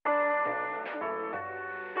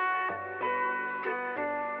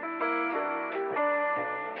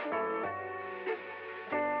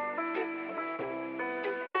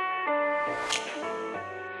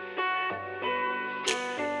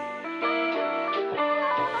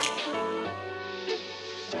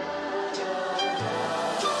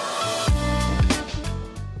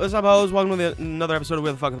What's up, hoes? Welcome to another episode of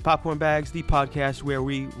Where the Fuck Are the Popcorn Bags, the podcast where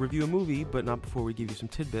we review a movie, but not before we give you some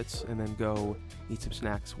tidbits, and then go eat some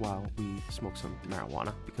snacks while we smoke some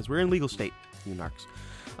marijuana, because we're in legal state, you narcs.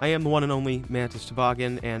 I am the one and only Mantis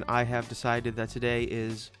Toboggan, and I have decided that today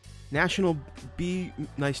is National Be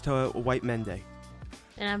Nice to White Men Day.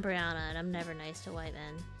 And I'm Brianna, and I'm never nice to white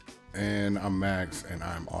men. And I'm Max, and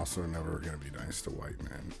I'm also never going to be nice to white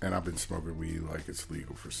men. And I've been smoking weed like it's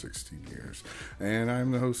legal for 16 years. And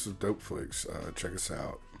I'm the host of Dope Flicks. Check us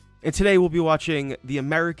out. And today we'll be watching the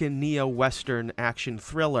American neo-Western action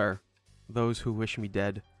thriller, Those Who Wish Me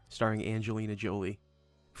Dead, starring Angelina Jolie.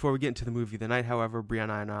 Before we get into the movie of the night, however,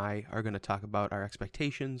 Brianna and I are going to talk about our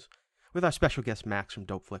expectations with our special guest Max from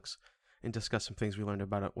Dope Flicks and discuss some things we learned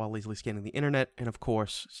about it while lazily scanning the internet. And of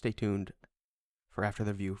course, stay tuned for After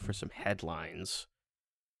the Review for some headlines.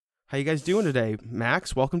 How you guys doing today?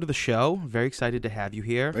 Max, welcome to the show. Very excited to have you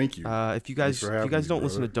here. Thank you. If you guys don't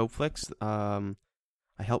listen to Dope Flicks, I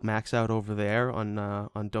help Max out over there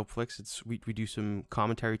on Dope Flicks. We do some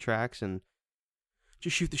commentary tracks and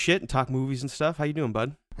just shoot the shit and talk movies and stuff. How you doing,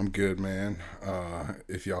 bud? I'm good, man.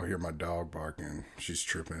 If y'all hear my dog barking, she's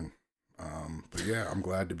tripping. But yeah, I'm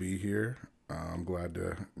glad to be here. I'm glad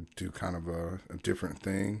to do kind of a different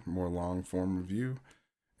thing, more long-form review,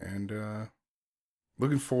 and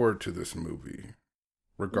looking forward to this movie,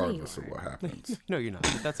 regardless of what happens. No, you're not.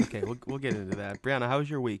 But that's okay. We'll get into that. Brianna, how was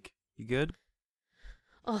your week? You good?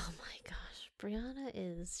 Oh my gosh, Brianna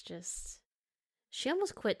is just... She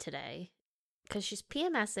almost quit today because she's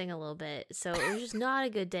PMSing a little bit, so it was just not a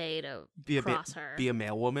good day to cross her. Be a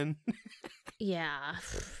male woman? Yeah.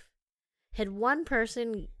 Had one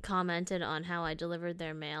person commented on how I delivered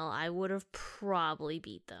their mail, I would have probably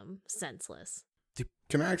beat them senseless.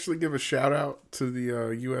 Can I actually give a shout out to the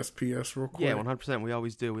USPS real quick? Yeah, 100%. We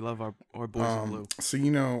always do. We love our boys in blue. So,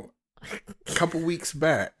 a couple weeks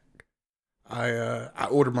back, I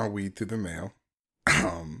ordered my weed through the mail.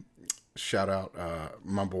 Shout out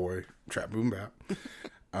my boy, Trap Boom Bap.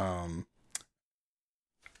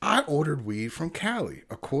 I ordered weed from Cali,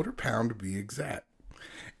 a quarter pound to be exact.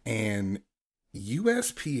 And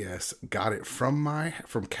USPS got it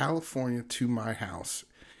from California to my house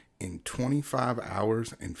in 25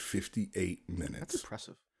 hours and 58 minutes. That's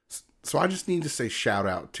impressive. So I just need to say shout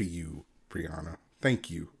out to you, Brianna. Thank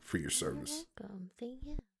you for your service. You're welcome. Thank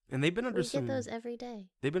you. And they've been under we get those every day.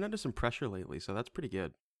 They've been under some pressure lately, so that's pretty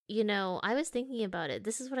good. You know, I was thinking about it.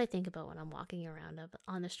 This is what I think about when I'm walking around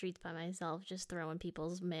on the streets by myself, just throwing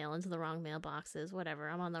people's mail into the wrong mailboxes, whatever.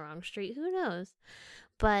 I'm on the wrong street. Who knows?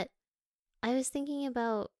 But I was thinking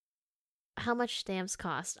about how much stamps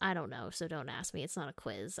cost. I don't know, so don't ask me. It's not a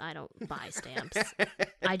quiz. I don't buy stamps.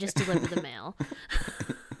 I just deliver the mail.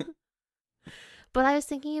 But I was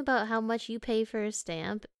thinking about how much you pay for a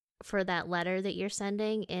stamp for that letter that you're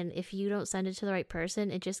sending, and if you don't send it to the right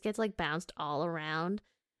person, it just gets like bounced all around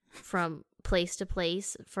from place to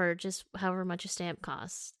place for just however much a stamp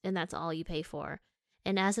costs, and that's all you pay for.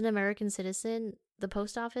 And as an American citizen, the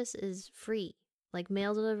post office is free. Like,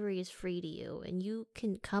 mail delivery is free to you, and you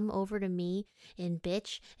can come over to me and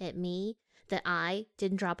bitch at me that I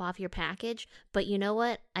didn't drop off your package, but you know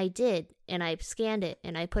what? I did, and I scanned it,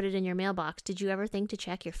 and I put it in your mailbox. Did you ever think to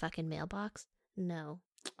check your fucking mailbox? No.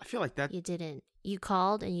 I feel like that... You didn't. You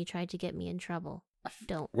called, and you tried to get me in trouble.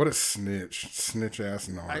 Don't. What a snitch ass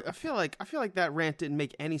narc. I feel like that rant didn't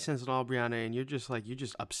make any sense at all, Brianna, and you're just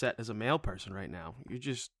upset as a male person right now. You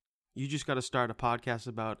just got to start a podcast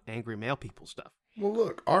about angry male people stuff. Well,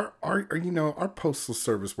 look, our postal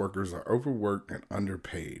service workers are overworked and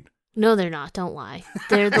underpaid. No, they're not. Don't lie.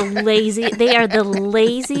 They are the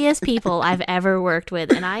laziest people I've ever worked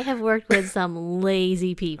with, and I have worked with some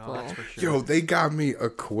lazy people. Oh, that's for sure. Yo, they got me a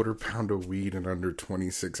quarter pound of weed in under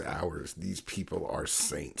 26 hours. These people are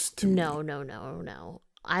saints to me. No.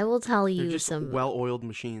 I will tell you They're just some well-oiled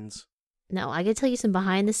machines. No, I can tell you some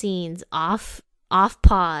behind the scenes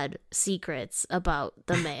off-pod secrets about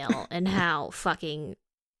the mail and how fucking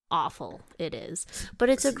awful it is. But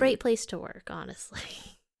it's a great place to work, honestly.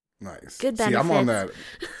 Nice. Good benefits. See, I'm on that.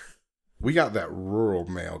 We got that rural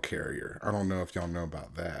mail carrier. I don't know if y'all know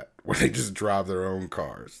about that, where they just drive their own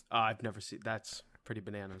cars. I've never seen... That's pretty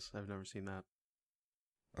bananas. I've never seen that.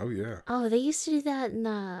 Oh, yeah. Oh, they used to do that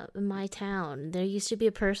in my town. There used to be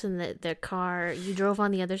a person that their car... You drove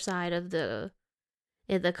on the other side of the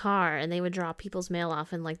car, and they would drop people's mail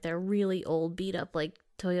off in, like, their really old, beat-up, like,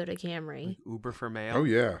 Toyota Camry. Like Uber for mail? Oh,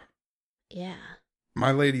 yeah. Yeah.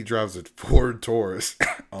 My lady drives a Ford Taurus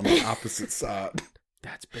on the opposite side.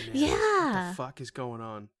 That's bananas. Yeah. What the fuck is going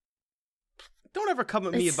on? Don't ever come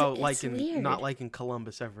at me about not liking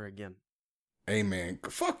Columbus ever again. Hey, man,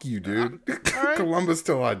 fuck you, dude. all right. Columbus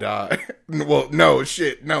till I die. Well, no,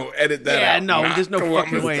 shit. No, edit that out. No, Not there's no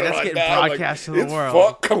Columbus fucking way. till That's I getting die. broadcast to the It's world.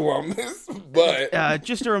 Fuck Columbus, but...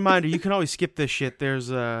 Just a reminder, you can always skip this shit. There's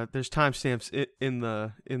timestamps in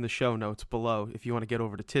the show notes below if you want to get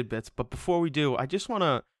over to Tidbits. But before we do, I just want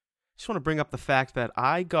to bring up the fact that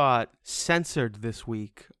I got censored this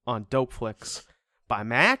week on Dopeflix by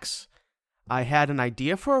Max. I had an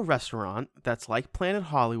idea for a restaurant that's like Planet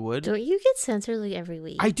Hollywood. Don't you get censored like every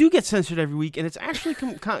week? I do get censored every week, and it's actually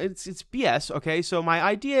it's BS. Okay, so my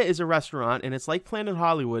idea is a restaurant, and it's like Planet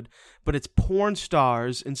Hollywood, but it's porn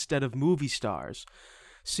stars instead of movie stars.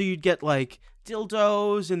 So you'd get like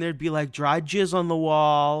dildos, and there'd be like dry jizz on the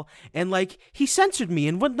wall, and like he censored me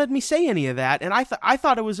and wouldn't let me say any of that. And I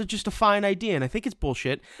thought it was just a fine idea, and I think it's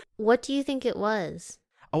bullshit. What do you think it was?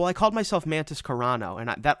 Oh, well, I called myself Mantis Carano,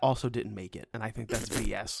 and that also didn't make it, and I think that's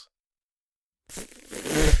BS.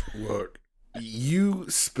 Look, you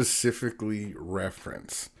specifically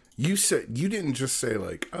reference. You didn't just say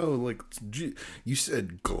like, oh, like you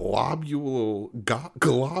said globules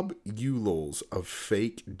of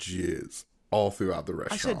fake jizz all throughout the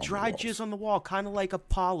restaurant. I said dry jizz on the wall, kind of like a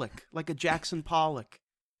Pollock, like a Jackson Pollock.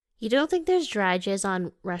 You don't think there's dry jizz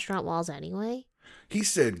on restaurant walls anyway? He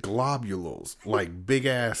said globules, like big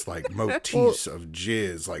ass, like motifs of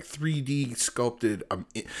jizz, like 3D sculpted,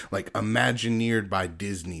 like imagineered by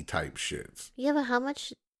Disney type shits. Yeah, but how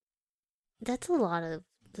much? That's a lot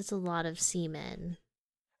of semen.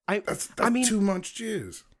 That's mean, too much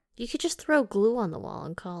jizz. You could just throw glue on the wall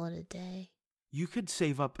and call it a day. You could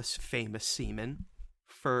save up a famous semen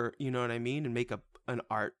for, you know what I mean, and make an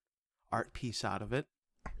art piece out of it.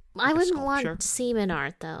 I wouldn't sculpture. want semen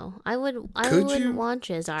art though. I wouldn't you? want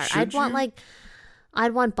jizz art. Should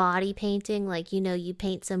I'd want body painting, like, you know, you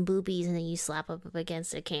paint some boobies and then you slap up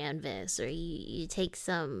against a canvas, or you take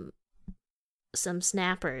some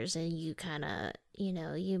snappers and you kind of, you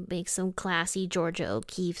know, you make some classy Georgia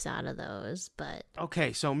O'Keeffes out of those. But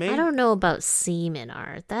okay, so maybe I don't know about semen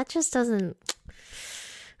art. That just doesn't.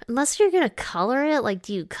 Unless you're gonna color it, like,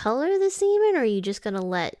 do you color the semen, or are you just gonna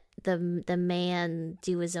let the man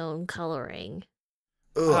do his own coloring?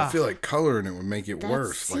 Ugh, I feel like coloring it would make it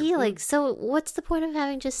worse. See, so what's the point of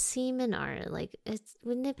having just semen art? Like,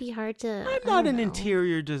 wouldn't it be hard to? I'm not an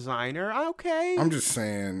interior designer. Okay, I'm just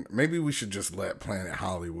saying maybe we should just let Planet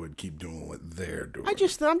Hollywood keep doing what they're doing.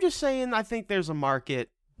 I'm just saying I think there's a market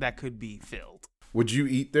that could be filled. Would you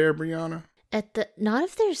eat there, Brianna? Not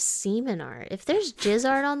if there's semen art. If there's jizz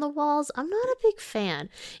art on the walls, I'm not a big fan.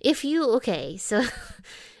 So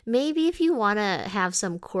maybe if you want to have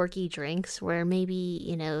some quirky drinks where maybe,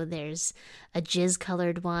 you know, there's a jizz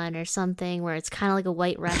colored one or something where it's kind of like a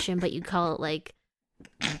White Russian, but you call it like,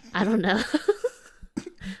 I don't know,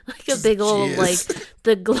 like a big old, jizz. Like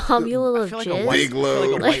the globule of I feel jizz.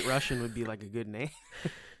 like a White Russian would be like a good name.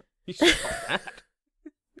 You should call that.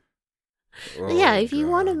 Oh, yeah, if you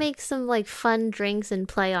God. want to make some like fun drinks and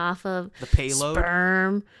play off of The payload.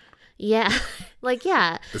 sperm, yeah, like,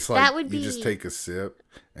 yeah, It's like that would be. you just take a sip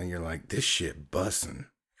and you're like, this shit bussin'.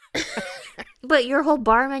 But your whole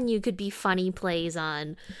bar menu could be funny plays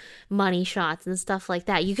on money shots and stuff like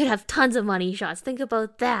that. You could have tons of money shots. Think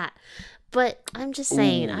about that. But I'm just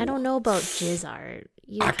saying, I don't know about jizz art.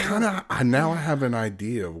 I have an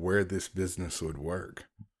idea of where this business would work.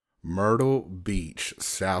 Myrtle Beach,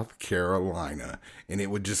 South Carolina, and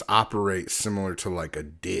it would just operate similar to like a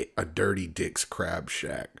Dirty Dick's Crab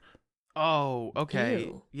Shack. Oh, okay.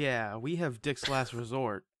 Ew. Yeah, we have Dick's Last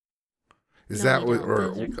Resort. Is No, that we what? don't. Or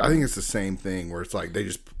Those are I think it's the same thing where it's like they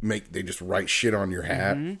just write shit on your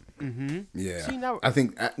hat. Mm-hmm. Yeah, See, now, I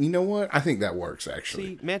think you know what? I think that works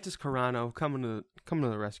actually. see, Mantis Carano coming to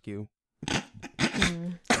the rescue.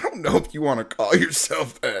 Mm. I don't know if you want to call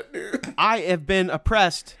yourself that, dude. I have been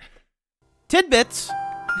oppressed. Tidbits.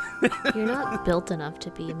 You're not built enough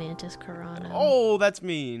to be Mantis Carano. Oh, that's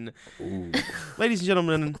mean. Ooh. Ladies and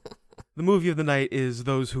gentlemen, the movie of the night is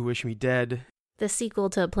Those Who Wish Me Dead. The sequel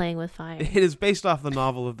to Playing with Fire. It is based off the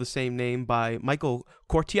novel of the same name by Michael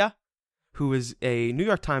Cortia, who is a New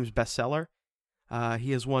York Times bestseller.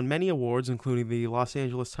 He has won many awards, including the Los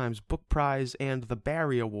Angeles Times Book Prize and the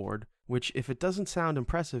Barry Award, which, if it doesn't sound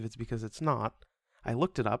impressive, it's because it's not. I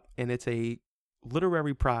looked it up, and it's a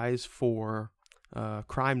literary prize for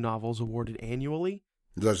crime novels awarded annually.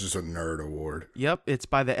 That's just a nerd award. Yep, it's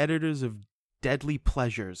by the editors of Deadly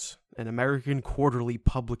Pleasures, an American quarterly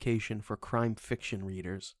publication for crime fiction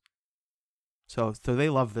readers. So they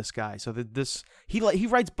love this guy. So he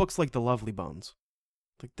writes books like The Lovely Bones.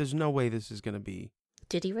 Like, there's no way this is gonna be.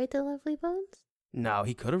 Did he write The Lovely Bones? No,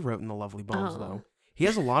 he could have written The Lovely Bones Oh. though. He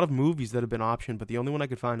has a lot of movies that have been optioned, but the only one I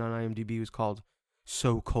could find on IMDb was called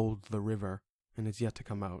So Cold the River, and it's yet to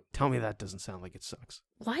come out. Tell me that doesn't sound like it sucks.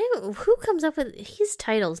 Who comes up with his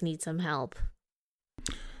titles? Need some help.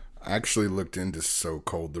 I actually looked into So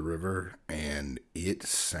Cold the River, and it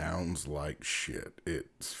sounds like shit.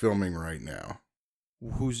 It's filming right now.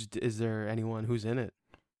 Is there anyone who's in it?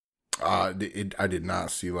 I did not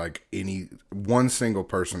see like one single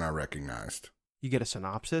person I recognized. You get a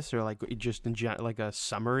synopsis or like just like a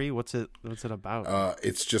summary? What's it about?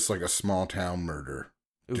 It's just like a small town murder,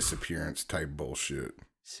 Oof. disappearance type bullshit.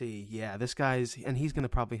 See, yeah, this and he's gonna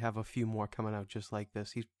probably have a few more coming out just like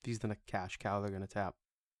this. He's the cash cow they're gonna tap.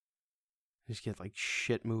 Just get like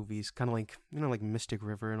shit movies, kind of like like Mystic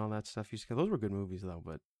River and all that stuff. Those were good movies though,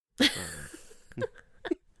 but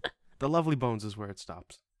The Lovely Bones is where it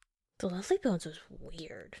stops. The Lovely Bones was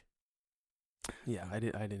weird. Yeah, I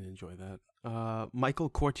didn't enjoy that. Michael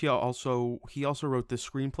Courtier also wrote this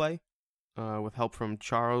screenplay with help from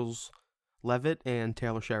Charles Levitt and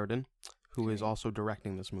Taylor Sheridan, who is also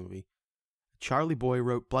directing this movie. Charlie Boy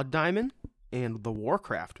wrote Blood Diamond and the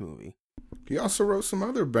Warcraft movie. He also wrote some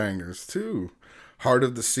other bangers too. Heart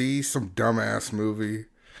of the Sea, some dumbass movie.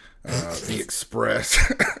 The Express,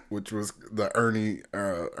 which was the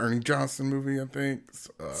Ernie Johnson movie, I think.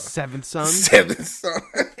 Seventh Son. Seventh Son.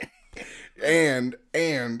 and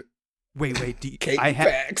wait,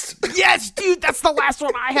 K-Pax. Yes, dude, that's the last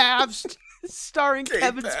one I have. Starring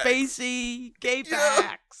Kevin K-Pax. Spacey,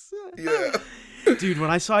 K-Pax. Yeah. Dude, when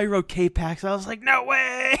I saw he wrote K-Pax, I was like, no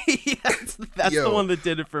way. That's the one that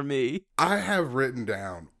did it for me. I have written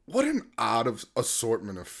down, what an odd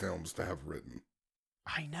assortment of films to have written.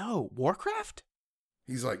 I know. Warcraft?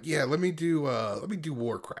 He's like, yeah, let me do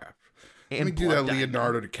Warcraft. And let me do Blood that Diamond.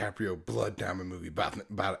 Leonardo DiCaprio Blood Diamond movie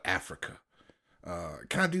about Africa.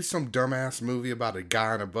 Can I do some dumbass movie about a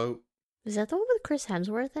guy on a boat? Is that the one with Chris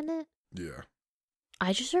Hemsworth in it? Yeah.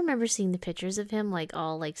 I just remember seeing the pictures of him like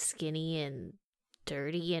all like skinny and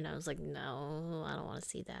dirty, and I was like, no, I don't want to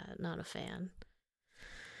see that. Not a fan.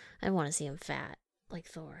 I want to see him fat like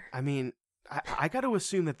Thor. I mean, I got to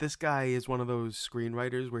assume that this guy is one of those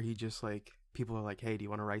screenwriters where he just like, people are like, hey, do you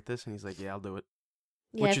want to write this? And he's like, yeah, I'll do it.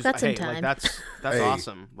 Yeah, I've got some time. Like, that's Hey,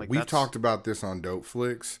 awesome. Like, we've talked about this on Dope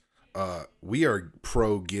Flicks. We are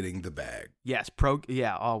pro getting the bag. Yes,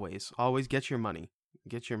 yeah, always get your money.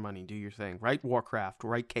 Get your money, do your thing. Write Warcraft,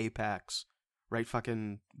 write K-Pax, write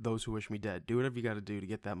fucking Those Who Wish Me Dead. Do whatever you got to do to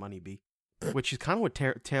get that money, B. Which is kind of what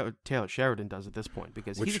Taylor Sheridan does at this point,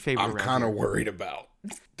 because he's a favorite. I'm kind of worried about.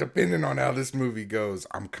 Depending on how this movie goes,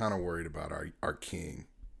 I'm kind of worried about our king.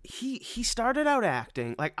 He started out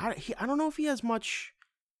acting like I don't know if he has much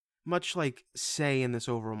like say in this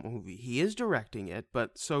overall movie. He is directing it,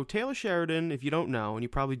 but so Taylor Sheridan, if you don't know, and you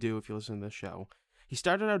probably do if you listen to this show, he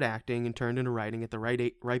started out acting and turned into writing at the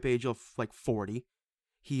ripe age of like 40.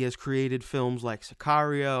 He has created films like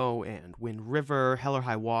Sicario and Wind River, Hell or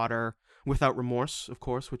High Water, Without Remorse, of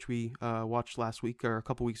course, which we watched last week or a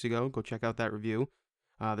couple weeks ago. Go check out that review.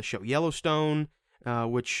 The show Yellowstone,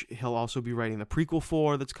 which he'll also be writing the prequel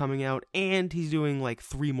for that's coming out, and he's doing like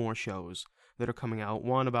 3 more shows that are coming out.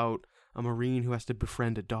 One about a Marine who has to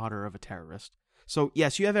befriend a daughter of a terrorist. So,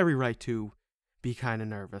 yes, you have every right to be kind of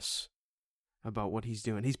nervous about what he's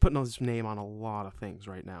doing. He's putting his name on a lot of things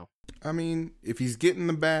right now. I mean, if he's getting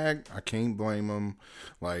the bag, I can't blame him.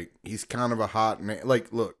 Like, he's kind of a hot name.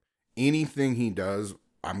 Like, look, anything he does,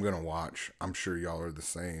 I'm going to watch. I'm sure y'all are the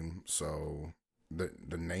same. So, the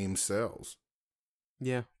name sells.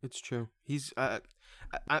 Yeah, it's true. He's,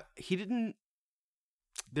 he didn't,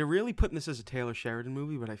 they're really putting this as a Taylor Sheridan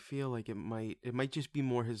movie, but I feel like it might just be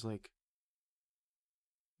more his, like,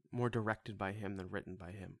 more directed by him than written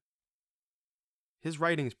by him. His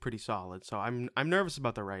writing is pretty solid, so I'm nervous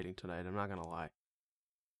about the writing tonight. I'm not gonna lie.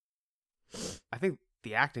 I think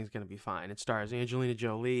the acting's gonna be fine. It stars Angelina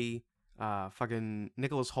Jolie, fucking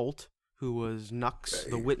Nicholas Hoult, who was Nux,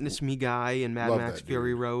 the Witness Me guy in Mad Max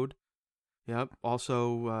Fury Road. Yep.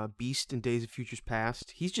 Also, Beast in Days of Futures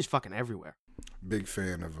Past. He's just fucking everywhere. Big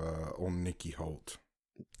fan of old Nicky Holt.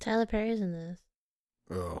 Tyler Perry's in this.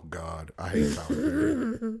 Oh God, I hate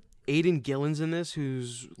Tyler Perry. Aiden Gillen's in this,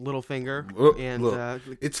 who's Littlefinger. Look, and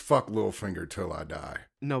it's fuck Littlefinger till I die.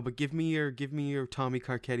 No, but give me your Tommy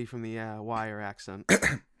Carcetti from the Wire accent.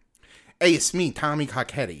 Hey, it's me, Tommy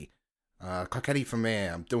Carcetti. Carcetti from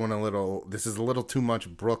there. I'm doing this is a little too much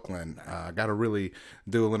Brooklyn. I gotta really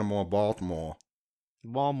do a little more Baltimore.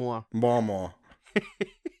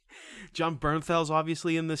 Jon Bernthal's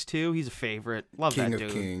obviously in this too. He's a favorite. Love King that dude.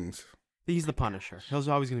 of Kings. He's the Punisher. He's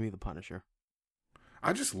always going to be the Punisher.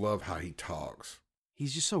 I just love how he talks.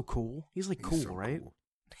 He's just so cool. He's like cool, so right? Cool.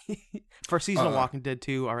 First season of Walking Dead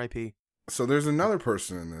 2, R.I.P. So there's another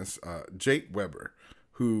person in this, Jake Weber,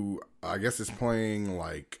 who I guess is playing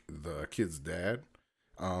like the kid's dad.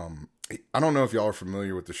 I don't know if y'all are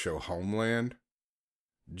familiar with the show Homeland.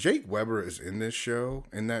 Jake Weber is in that show,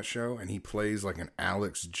 and he plays like an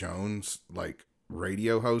Alex Jones like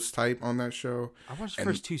radio host type on that show. I watched the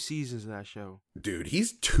first 2 seasons of that show. Dude,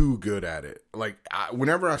 he's too good at it. Like,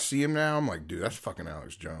 whenever I see him now, I'm like, dude, that's fucking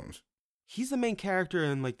Alex Jones. He's the main character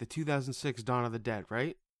in like the 2006 Dawn of the Dead,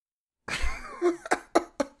 right?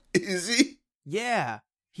 Is he? Yeah,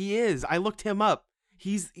 he is. I looked him up.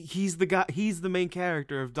 He's the guy. He's the main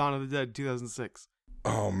character of Dawn of the Dead 2006.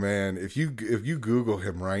 Oh man, if you Google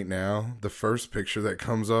him right now, the first picture that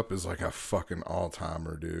comes up is like a fucking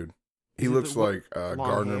all-timer, dude. He looks like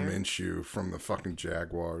Gardner Minshew from the fucking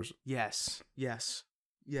Jaguars. Yes.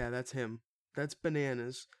 Yeah, that's him. That's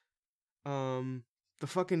bananas.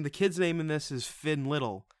 The kid's name in this is Finn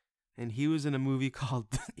Little, and he was in a movie called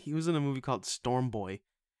Storm Boy,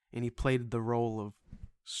 and he played the role of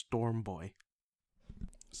Storm Boy.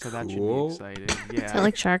 So that should be exciting. Yeah. Is that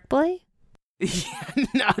like Shark Boy? Yeah,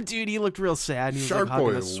 no, dude, he looked real sad. He was Shark like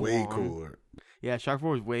Boy hugging a is swan. way cooler. Yeah, Shark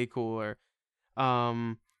Boy was way cooler.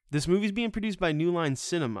 This movie's being produced by New Line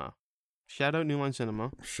Cinema. Shout out New Line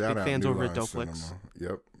Cinema. Shout big out fans New over Line at Dopeflix. Cinema.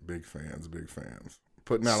 Yep, big fans.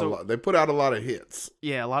 Putting out a lot. They put out a lot of hits.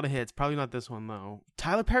 Yeah, a lot of hits. Probably not this one though.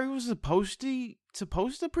 Tyler Perry was supposed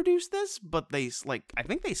to produce this, but I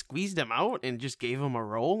think they squeezed him out and just gave him a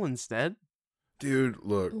role instead. Dude,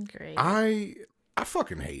 look, Great. I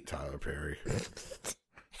fucking hate Tyler Perry.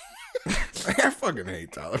 I fucking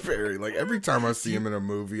hate Tyler Perry. Like, every time I see him in a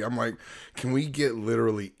movie, I'm like, can we get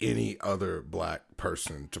literally any other black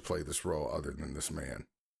person to play this role other than this man?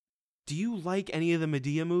 Do you like any of the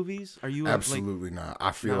Madea movies? Are you absolutely not?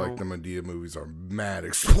 I feel like the Madea movies are mad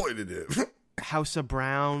exploitative. House of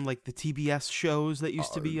Brown, like the TBS shows that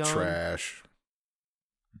used to be on. Trash.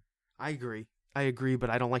 I agree, but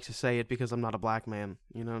I don't like to say it because I'm not a black man.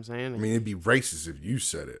 You know what I'm saying? I mean, it'd be racist if you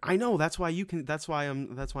said it. I know. That's why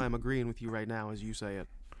I'm agreeing with you right now as you say it.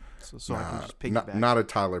 So I can just piggyback. Not a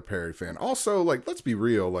Tyler Perry fan. Also, like, let's be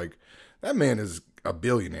real. Like, that man is a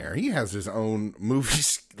billionaire. He has his own movie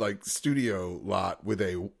like studio lot with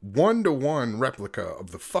a 1-to-1 replica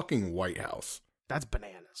of the fucking White House. That's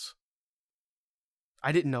bananas.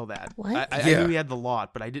 I didn't know that. What? I knew he had the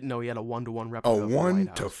lot, but I didn't know he had a 1-to-1 replica. A of the White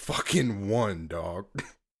House. 1-to-fucking-1, dog.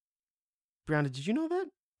 Brianna, did you know that?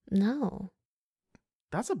 No.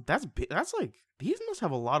 That's like, these must have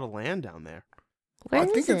a lot of land down there. Where I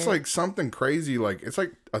think is it's it? like something crazy. Like, it's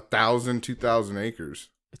like 1,000, 2,000 acres.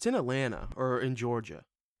 It's in Atlanta or in Georgia.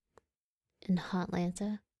 In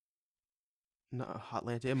Hotlanta. No,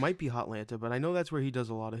 Hotlanta. It might be Hotlanta, but I know that's where he does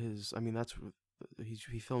a lot of his. I mean, that's where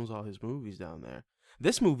he films all his movies down there.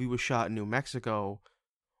 This movie was shot in New Mexico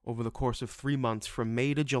over the course of 3 months, from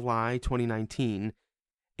May to July 2019,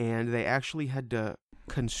 and they actually had to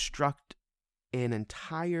construct an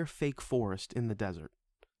entire fake forest in the desert.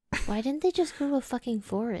 Why didn't they just go to a fucking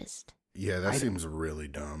forest? Yeah, that seems really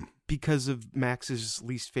dumb. Because of Max's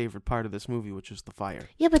least favorite part of this movie, which is the fire.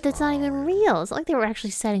 Yeah, but that's not even real. It's not like they were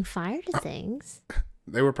actually setting fire to things.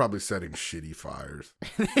 They were probably setting shitty fires.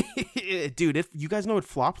 Dude, if you guys know it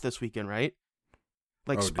flopped this weekend, right?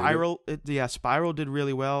 Like Spiral, Spiral did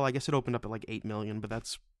really well. I guess it opened up at like 8 million, but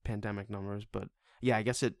that's pandemic numbers. But yeah, I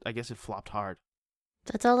guess it flopped hard.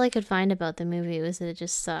 That's all I could find about the movie was that it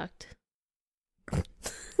just sucked.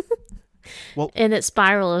 Well, and that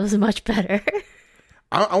Spiral was much better.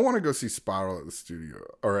 I want to go see Spiral at the studio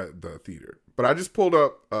or at the theater, but I just pulled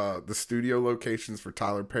up the studio locations for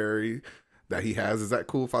Tyler Perry that he has. Is that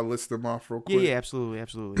cool if I list them off real quick? Yeah, absolutely.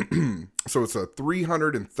 So it's a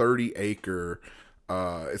 330 acre.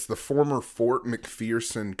 It's the former Fort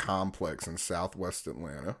McPherson complex in Southwest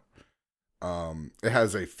Atlanta. It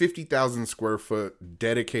has a 50,000 square foot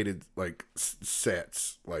dedicated like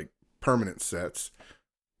sets, like permanent sets.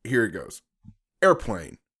 Here it goes.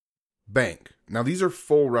 Airplane, bank. Now these are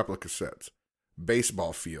full replica sets.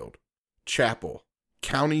 Baseball field, chapel,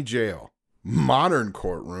 county jail, modern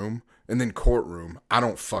courtroom, and then courtroom. I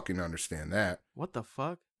don't fucking understand that. What the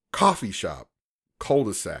fuck? Coffee shop,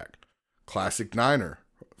 cul-de-sac, classic diner,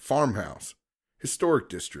 farmhouse, historic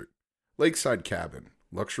district, lakeside cabin,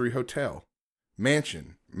 luxury hotel,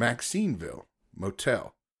 mansion, Maxineville,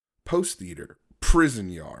 motel, post theater, prison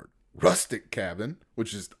yard, rustic cabin,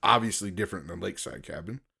 which is obviously different than lakeside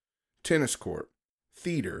cabin, tennis court,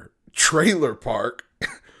 theater, trailer park,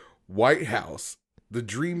 White House, the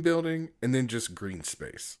Dream Building, and then just green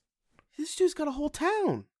space. This dude's got a whole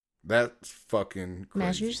town. That's fucking crazy.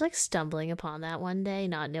 Imagine just like stumbling upon that one day,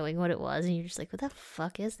 not knowing what it was, and you're just like, what the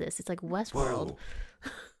fuck is this? It's like Westworld. Whoa.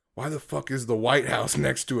 Why the fuck is the White House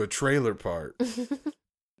next to a trailer park?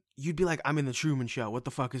 You'd be like, I'm in the Truman Show. What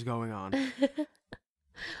the fuck is going on?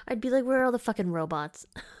 I'd be like, where are all the fucking robots?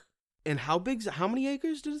 And how many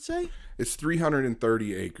acres did it say? It's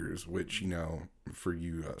 330 acres, which, you know, for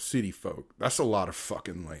you city folk, that's a lot of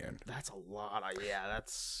fucking land. That's a lot. Yeah,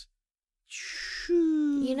 that's...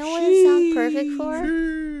 You know what it sounds perfect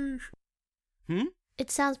for? Hmm? It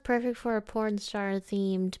sounds perfect for a porn star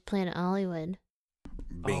themed Planet Hollywood.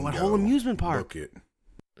 Bingo. Oh, a whole amusement park. Book it.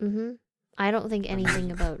 Mm-hmm. I don't think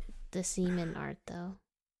anything about the semen art, though.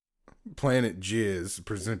 Planet Jizz,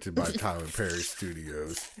 presented by Tyler Perry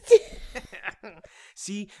Studios.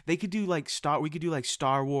 See, they could do like we could do like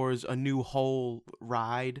Star Wars, a new whole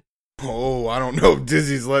ride. Oh, I don't know if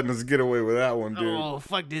Disney's letting us get away with that one, dude. Oh,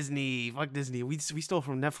 fuck Disney. Fuck Disney. We stole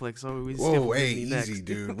from Netflix, so we steal Whoa, from hey, Disney easy, next.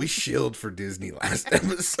 dude. We shilled for Disney last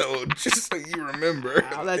episode, just so you remember.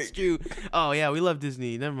 Oh, that's true. Oh, yeah, we love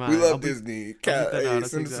Disney. Never mind. We love Disney. Cat, that hey, out. I'll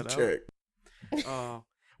send take us a that out. check.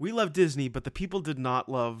 We love Disney, but the people did not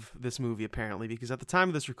love this movie, apparently, because at the time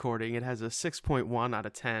of this recording, it has a 6.1 out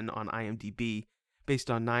of 10 on IMDb, based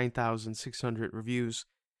on 9,600 reviews.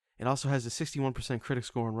 It also has a 61% critic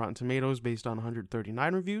score on Rotten Tomatoes, based on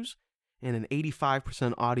 139 reviews, and an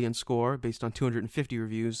 85% audience score, based on 250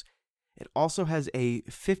 reviews. It also has a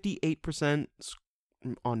 58%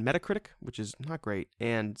 on Metacritic, which is not great,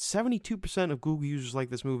 and 72% of Google users like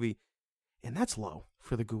this movie, and that's low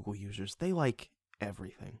for the Google users. They like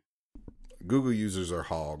everything. Google users are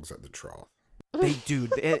hogs at the trough. They do.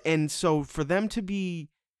 And so for them to be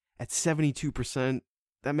at 72%,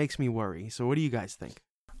 that makes me worry. So what do you guys think?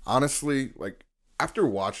 Honestly, like, after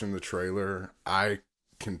watching the trailer, I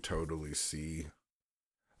can totally see.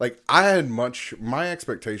 Like, my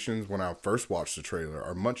expectations when I first watched the trailer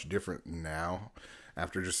are much different now.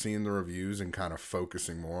 After just seeing the reviews and kind of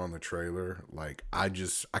focusing more on the trailer, like, I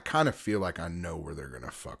kind of feel like I know where they're going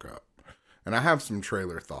to fuck up. And I have some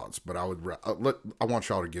trailer thoughts, but I want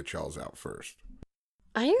y'all to get y'all's out first.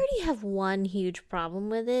 I already have one huge problem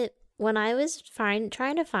with it. When I was trying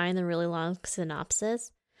to find the really long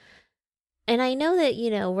synopsis, and I know that, you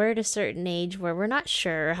know, we're at a certain age where we're not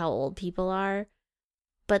sure how old people are,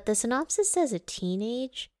 but the synopsis says a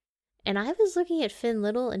teenage, and I was looking at Finn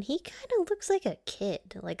Little, and he kind of looks like a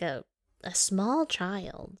kid, like a small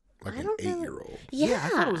child. Like I an don't know. 8-year-old. Yeah. I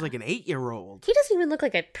thought it was like an 8-year-old. He doesn't even look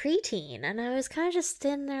like a preteen, and I was kind of just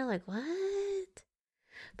standing there like, what?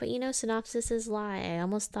 But you know, synopsises lie. I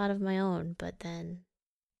almost thought of my own, but then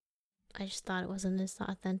I just thought it wasn't as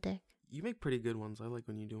authentic. You make pretty good ones. I like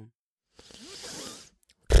when you do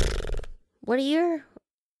What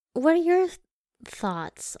are your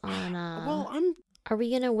thoughts on them. are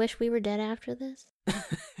we gonna wish we were dead after this?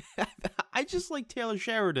 I just like Taylor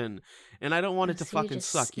Sheridan, and I don't want it to So fucking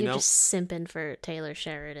suck, you know? You're just simping for Taylor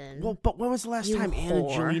Sheridan. Well, but when was the last You time whore.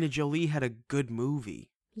 Angelina Jolie had a good movie?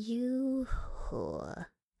 You whore.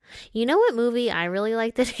 You know what movie I really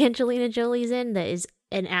like that Angelina Jolie's in that is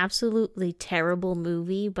an absolutely terrible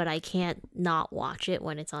movie, but I can't not watch it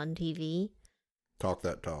when it's on TV? Talk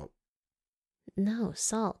that talk. No,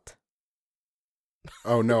 Salt.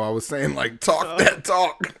 Oh, no, I was saying, like, talk that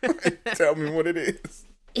talk. Tell me what it is.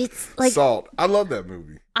 It's like Salt. I love that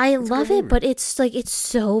movie. I It's a love good it, movie. but it's like it's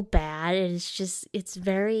so bad, and it's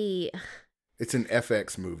very It's an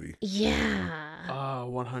FX movie. yeah.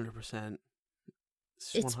 100%.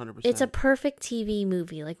 It's 100%. it's a perfect TV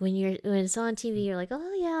movie. Like when it's on TV, you're like,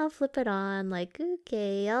 oh yeah, I'll flip it on. Like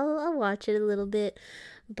okay, I'll watch it a little bit.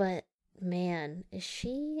 But man, is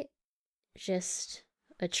she just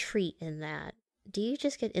a treat in that? Do you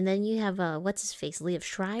just get? And then you have what's his face? Liev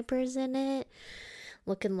Schreiber's in it,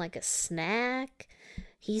 looking like a snack.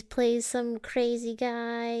 He plays some crazy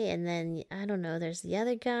guy, and then I don't know. There's the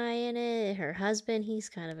other guy in it. Her husband. He's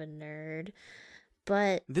kind of a nerd.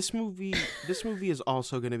 But This movie is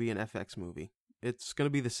also going to be an FX movie. It's going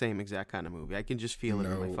to be the same exact kind of movie. I can just feel it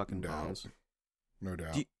in my No fucking doubt. bones. No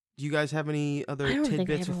doubt. Do you guys have any other I don't think I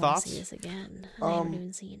tidbits ever or want thoughts? to see this again. I haven't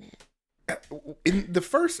even seen it. In the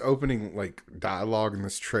first opening, like, dialogue in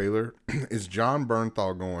this trailer is John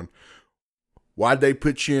Bernthal going, "Why'd they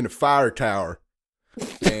put you in a fire tower?"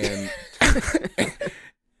 And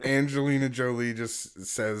Angelina Jolie just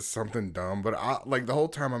says something dumb, but the whole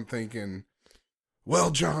time I'm thinking,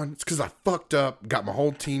 well, John, it's because I fucked up, got my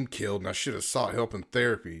whole team killed, and I should have sought help in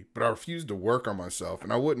therapy, but I refused to work on myself,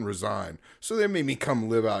 and I wouldn't resign, so they made me come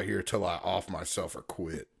live out here till I off myself or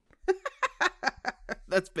quit.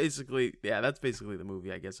 That's basically the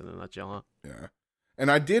movie, I guess, in a nutshell, huh? Yeah. And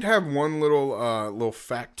I did have one little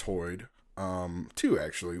factoid, two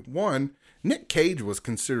actually. One, Nick Cage was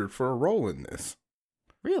considered for a role in this.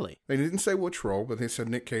 Really? They didn't say which role, but they said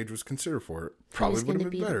Nick Cage was considered for it. Probably would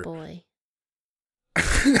have been better. The boy.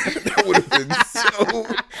 That would have been so.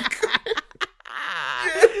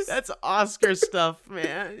 Yes. That's Oscar stuff,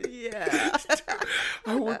 man. Yeah.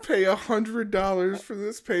 I would pay $100 for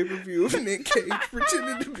this pay-per-view of Nick Cage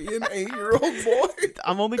pretending to be an 8-year-old boy.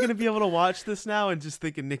 I'm only gonna be able to watch this now and just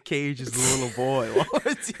thinking Nick Cage is the little boy.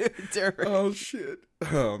 Oh shit.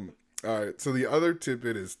 All right. So the other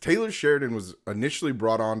tidbit is Taylor Sheridan was initially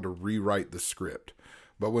brought on to rewrite the script,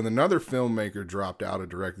 but when another filmmaker dropped out of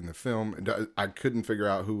directing the film, and I couldn't figure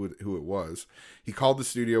out who it was, he called the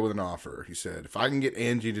studio with an offer. He said, "If I can get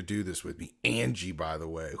Angie to do this with me," Angie, by the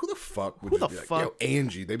way, who the fuck would just be like, "Yo,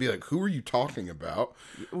 Angie"? They'd be like, "Who are you talking about?"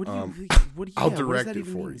 What do you? I'll direct it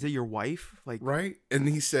for you. Is it your wife? Like, right? And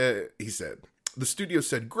he said, the studio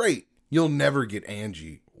said, "Great, you'll never get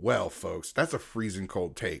Angie." Well, folks, that's a freezing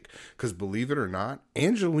cold take. Because believe it or not,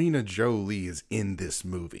 Angelina Jolie is in this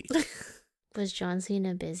movie. Was John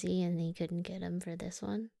Cena busy and he couldn't get him for this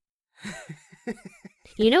one?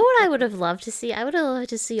 You know what I would have loved to see? I would have loved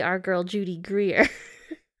to see our girl Judy Greer.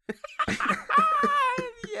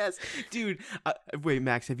 Yes, dude. Wait,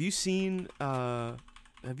 Max, have you seen the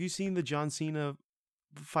John Cena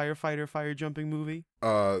firefighter fire jumping movie?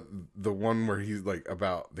 The one where he's like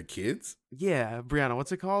about the kids? Yeah, Brianna,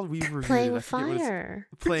 what's it called? We reviewed Playing it. with Fire.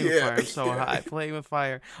 Playing with Fire. I'm so high. Playing with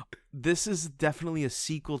Fire. This is definitely a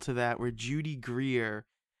sequel to that, where Judy Greer,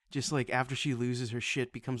 just like after she loses her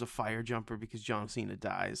shit, becomes a fire jumper because John Cena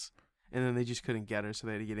dies, and then they just couldn't get her, so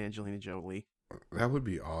they had to get Angelina Jolie. That would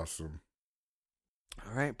be awesome.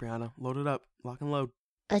 All right, Brianna, load it up. Lock and load.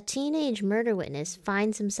 A teenage murder witness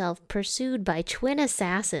finds himself pursued by twin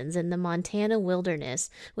assassins in the Montana wilderness,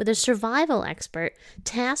 with a survival expert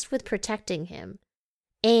tasked with protecting him,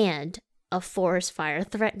 and a forest fire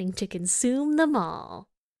threatening to consume them all.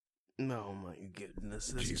 Oh my goodness.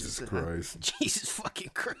 That's Jesus Christ. Jesus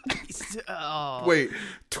fucking Christ. Oh. Wait,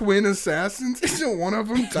 twin assassins? Isn't one of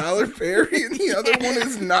them Tyler Perry and the other one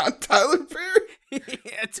is not Tyler Perry?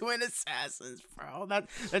 Yeah, twin assassins, bro.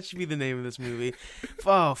 That should be the name of this movie.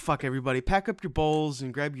 Oh, fuck everybody. Pack up your bowls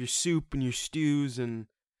and grab your soup and your stews and...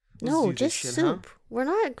 No, just shit, soup. Huh? We're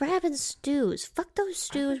not grabbing stews. Fuck those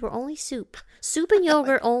stews. We're only soup. Soup and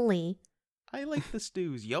yogurt only. I like the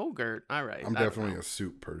stews. Yogurt. All right. I'm definitely a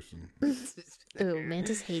soup person. Ooh,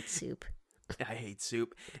 Mantis hates soup. I hate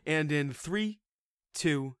soup. And in 3,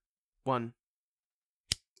 2, 1.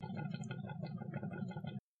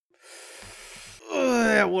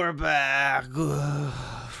 We're back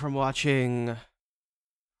from watching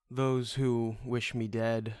Those Who Wish Me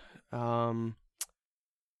Dead.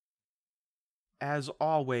 As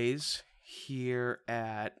always, here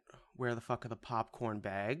at Where the Fuck Are the Popcorn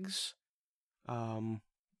Bags,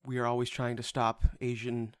 we are always trying to stop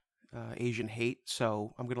Asian hate,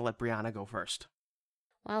 so I'm going to let Brianna go first.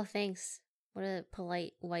 Wow, thanks. What a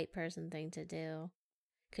polite white person thing to do.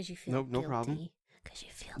 Because you feel guilty. No problem. Because you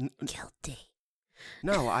feel guilty.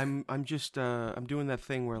 No, I'm just I'm doing that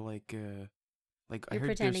thing where like You're I heard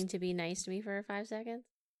pretending to be nice to me for 5 seconds?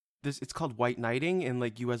 It's called white knighting, and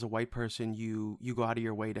like you as a white person, you go out of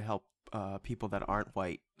your way to help people that aren't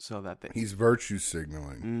white, so that he's virtue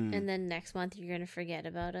signaling. And then next month you're gonna forget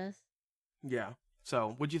about us. Yeah.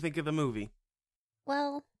 So, what'd you think of the movie?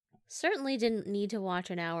 Well, certainly didn't need to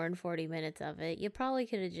watch an hour and 40 minutes of it. You probably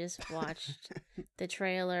could have just watched the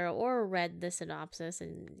trailer or read the synopsis,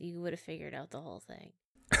 and you would have figured out the whole thing.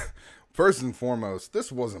 First and foremost,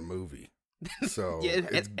 this was a movie, so yeah,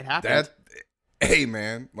 it happened. Hey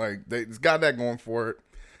man, like it's got that going for it.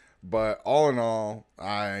 But all in all,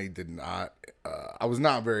 I did not. I was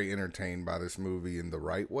not very entertained by this movie in the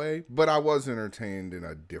right way, but I was entertained in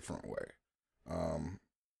a different way.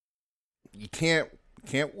 You can't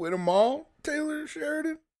win them all, Taylor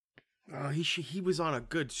Sheridan. Oh, he was on a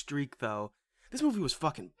good streak though. This movie was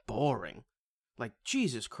fucking boring. Like,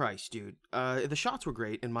 Jesus Christ, dude. The shots were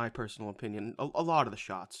great, in my personal opinion. A lot of the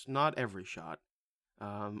shots, not every shot.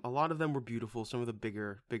 A lot of them were beautiful. Some of the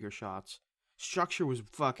bigger shots. Structure was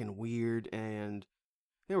fucking weird, and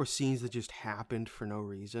there were scenes that just happened for no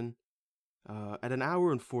reason. At an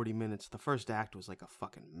hour and 40 minutes, the first act was like a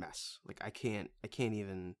fucking mess. Like, I can't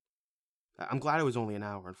even... I'm glad it was only an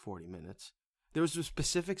hour and 40 minutes. There was a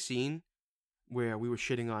specific scene where we were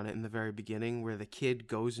shitting on it in the very beginning, where the kid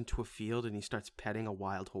goes into a field and he starts petting a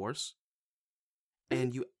wild horse.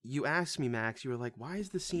 And you asked me, Max, you were like, why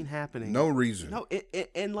is this scene happening? No reason. No,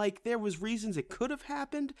 and like, there was reasons it could have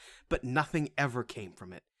happened, but nothing ever came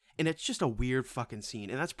from it. And it's just a weird fucking scene.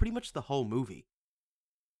 And that's pretty much the whole movie.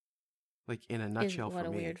 like in a nutshell What for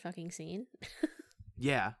a me. weird fucking scene.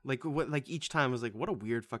 Yeah, like what? Like each time was like, what a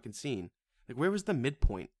weird fucking scene. Like where was the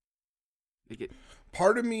midpoint? Like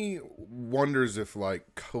Part of me wonders if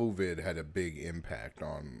like COVID had a big impact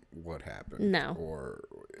on what happened. No. Or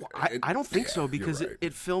I don't think so because you're right.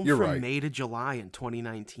 it filmed You're from right. May to July in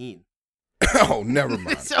 2019. Oh, never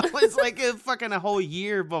mind. So it's like a whole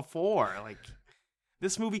year before. Like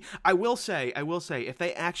this movie, I will say, if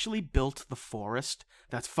they actually built the forest,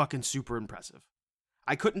 that's fucking super impressive.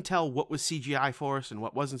 I couldn't tell what was CGI forest and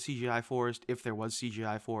what wasn't CGI forest, if there was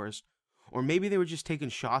CGI forest. Or maybe they were just taking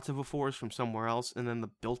shots of a forest from somewhere else, and then the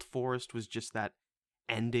built forest was just that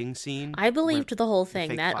ending scene. I believed the whole thing.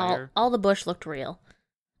 fake That fire. all the bush looked real.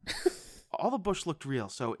 All the bush looked real,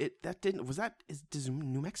 so does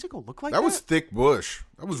New Mexico look like That that? was thick bush.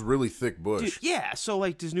 That was really thick bush. Dude, yeah, so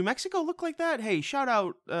like, does New Mexico look like that? Hey, shout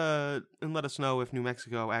out and let us know if New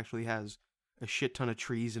Mexico actually has a shit ton of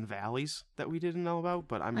trees and valleys that we didn't know about.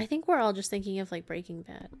 But I think we're all just thinking of like Breaking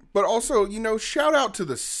Bad. But also, shout out to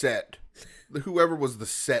the set, whoever was the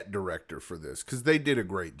set director for this, because they did a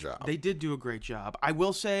great job. They did do a great job. I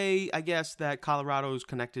will say, I guess, that Colorado is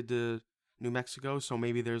connected to New Mexico, so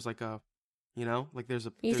maybe there's like a, there's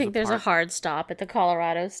a. You think there's a part- hard stop at the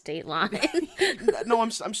Colorado state line? No,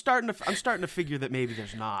 I'm starting to figure that maybe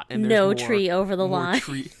there's not. And there's No more- tree over the more line.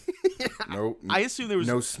 tree- Nope. I assume there was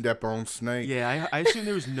no step on snake. Yeah, I assume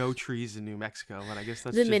there was no trees in New Mexico, and I guess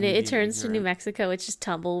that's The just me minute it being turns to New ignorant. Mexico, it's just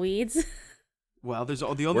tumbleweeds. Well, there's the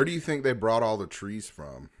only Where do you think they brought all the trees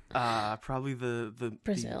from? probably the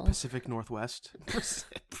Brazil. Pacific Northwest.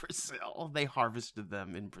 Brazil. They harvested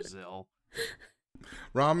them in Brazil.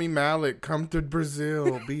 Rami Malek, come to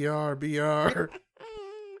Brazil. BR.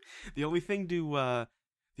 The only thing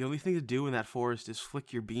to do in that forest is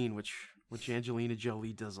flick your bean, which Angelina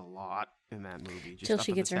Jolie does a lot in that movie. Just Till up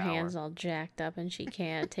she in the gets her tower. hands all jacked up and she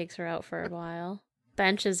can't. Takes her out for a while.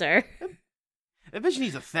 Benches her. That bitch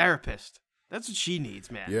needs a therapist. That's what she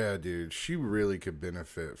needs, man. Yeah, dude. She really could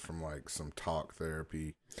benefit from like some talk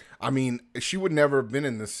therapy. I mean, she would never have been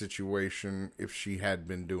in this situation if she had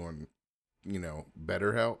been doing,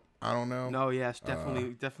 BetterHelp. I don't know. No, yes,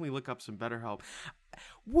 definitely look up some BetterHelp.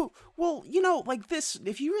 Well, like this,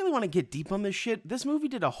 if you really want to get deep on this shit, this movie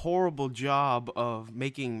did a horrible job of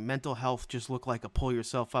making mental health just look like a pull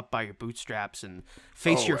yourself up by your bootstraps and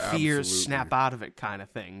face Oh, your fears, absolutely. snap out of it kind of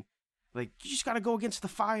thing. Like, you just got to go against the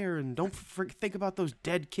fire and don't think about those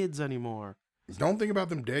dead kids anymore. Don't think about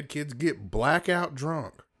them dead kids. Get blackout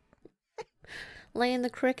drunk. Lay in the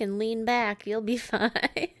creek and lean back. You'll be fine.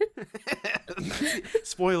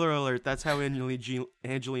 Spoiler alert, that's how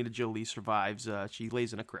Angelina Jolie survives. She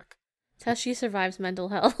lays in a creek. That's how she survives mental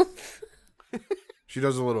health. She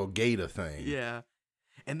does a little gator thing. Yeah.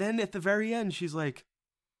 And then at the very end, she's like,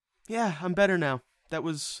 yeah, I'm better now. That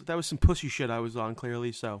was some pussy shit I was on,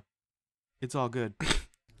 clearly, so it's all good.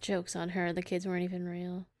 Joke's on her. The kids weren't even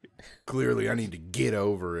real. Clearly, I need to get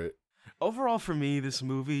over it. Overall, for me, this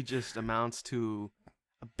movie just amounts to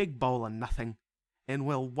a big bowl of nothing and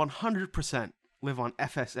will 100% live on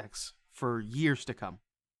FSX for years to come.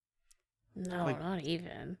 No, Like- not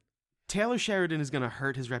even. Taylor Sheridan is going to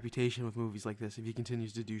hurt his reputation with movies like this if he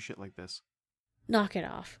continues to do shit like this. Knock it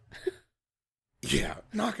off. Yeah,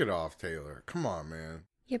 knock it off, Taylor. Come on, man.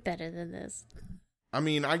 You're better than this. I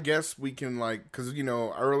mean, I guess we can because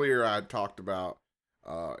earlier I talked about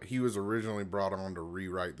he was originally brought on to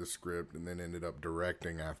rewrite the script and then ended up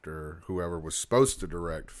directing after whoever was supposed to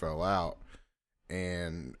direct fell out.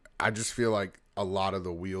 And I just feel like a lot of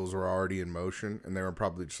the wheels were already in motion, and they were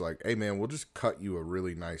probably just like, "Hey, man, we'll just cut you a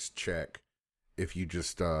really nice check if you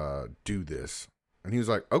just do this." And he was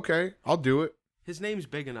like, "Okay, I'll do it." His name's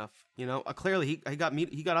big enough, clearly he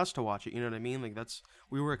got us to watch it, you know what I mean? Like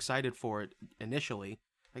we were excited for it initially.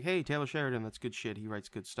 Like, hey, Taylor Sheridan, that's good shit. He writes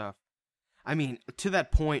good stuff. I mean, to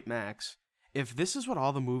that point, Max, if this is what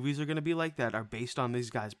all the movies are going to be like that are based on these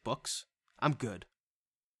guys' books, I'm good.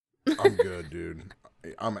 I'm good, dude.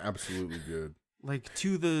 I'm absolutely good. Like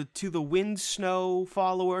to the Wind Snow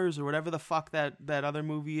followers or whatever the fuck that other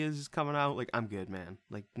movie is coming out, like I'm good, man.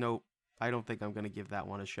 Like nope, I don't think I'm going to give that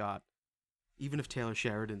one a shot. Even if Taylor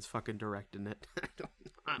Sheridan's fucking directing it. I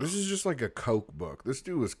don't This is just like a coke book. This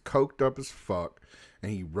dude was coked up as fuck,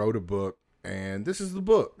 and he wrote a book, and this is the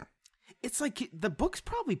book. It's like the book's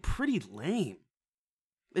probably pretty lame.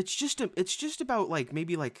 It's just about like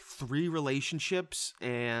maybe like 3 relationships,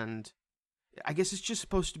 and I guess it's just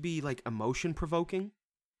supposed to be like emotion provoking.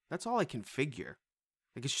 That's all I can figure.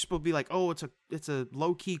 Like it's just supposed to be like, oh, it's a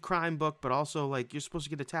low key crime book, but also like you're supposed to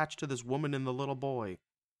get attached to this woman and the little boy.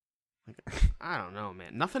 Like I don't know,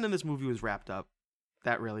 man. Nothing in this movie was wrapped up.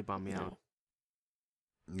 That really bummed me out.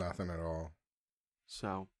 Nothing at all.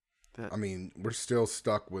 So, I mean, we're still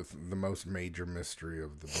stuck with the most major mystery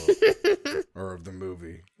of the book or of the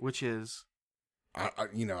movie, which is, I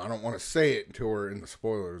don't want to say it until we're in the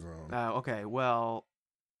spoiler zone. okay. Well,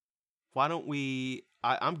 why don't we?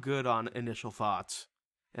 I'm good on initial thoughts.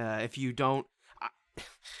 If you don't,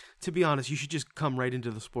 to be honest, you should just come right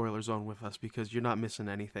into the spoiler zone with us because you're not missing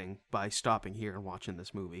anything by stopping here and watching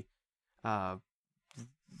this movie.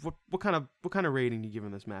 What kind of rating are you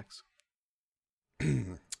giving this, Max?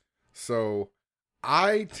 So,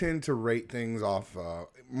 I tend to rate things off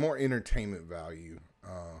more entertainment value,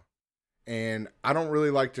 and I don't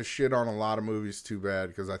really like to shit on a lot of movies too bad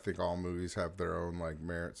because I think all movies have their own like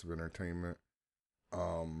merits of entertainment.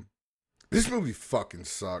 This movie fucking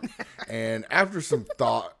sucked, and after some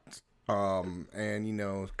thought,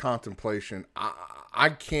 and contemplation, I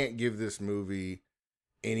can't give this movie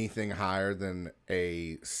anything higher than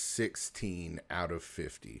a 16 out of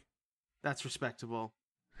 50. That's respectable.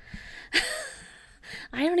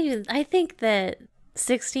 I think that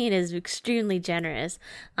 16 is extremely generous.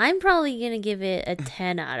 I'm probably going to give it a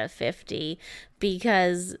 10 out of 50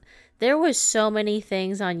 because there was so many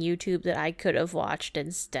things on YouTube that I could have watched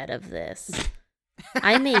instead of this.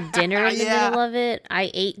 I made dinner in the middle of it.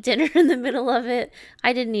 I ate dinner in the middle of it.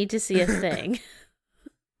 I didn't need to see a thing.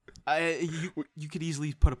 You could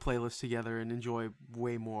easily put a playlist together and enjoy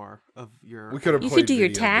way more of your. You could do your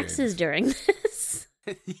taxes during this.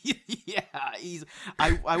 Yeah,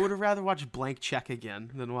 I would have rather watched Blank Check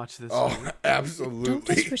again than watch this. Oh, movie. Absolutely! Don't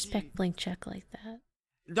disrespect Blank Check like that.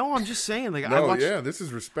 No, I'm just saying. Like, this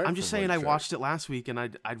is respect. I'm just saying. I watched it last week, and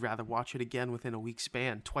I'd rather watch it again within a week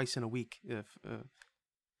span, twice in a week. If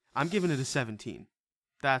I'm giving it a 17.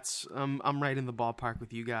 That's I'm right in the ballpark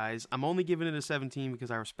with you guys. I'm only giving it a 17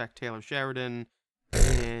 because I respect Taylor Sheridan,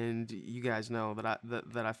 and you guys know that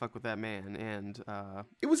I fuck with that man. And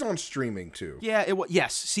it was on streaming too. Yeah, it was.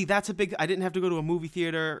 Yes, see, that's a big. I didn't have to go to a movie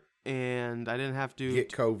theater, and I didn't have to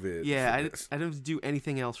get COVID. Yeah, I didn't have to do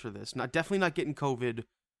anything else for this. Definitely not getting COVID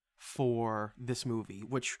for this movie.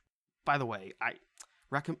 Which, by the way,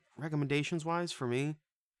 recommendations wise for me.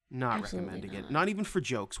 Not Absolutely recommending not. it. Not even for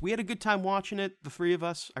jokes. We had a good time watching it, the three of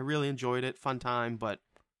us. I really enjoyed it. Fun time, but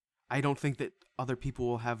I don't think that other people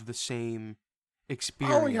will have the same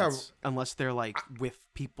experience unless they're like with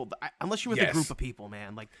people. Unless you're with a group of people,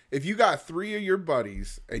 man. Like, if you got 3 of your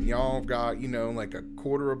buddies and y'all got, like a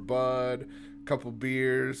quarter of bud, a couple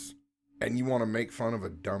beers, and you want to make fun of a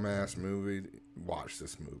dumbass movie, watch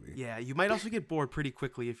this movie. Yeah, you might also get bored pretty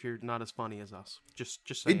quickly if you're not as funny as us. Just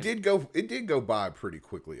saying. It did go by pretty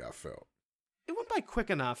quickly, I felt. It went by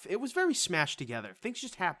quick enough. It was very smashed together. Things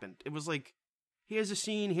just happened. It was like, here's a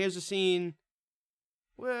scene.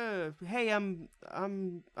 Well, hey, I'm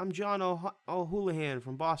John O'Houlihan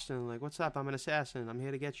from Boston. Like, what's up? I'm an assassin. I'm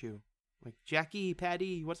here to get you. Like, Jackie,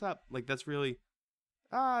 Patty, what's up? Like, that's really,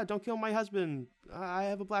 don't kill my husband. I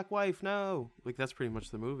have a black wife. No. Like, that's pretty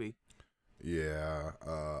much the movie. Yeah.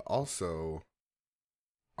 Also,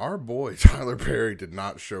 our boy Tyler Perry did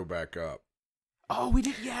not show back up. Oh, we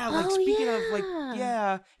did. Yeah. Like, speaking of, like,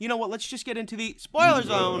 yeah. You know what? Let's just get into the spoiler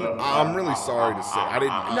zone. I'm really sorry to say. I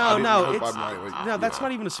didn't. No, that's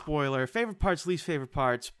not even a spoiler. Favorite parts, least favorite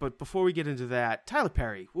parts. But before we get into that, Tyler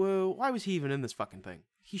Perry. Well, why was he even in this fucking thing?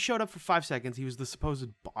 He showed up for 5 seconds. He was the supposed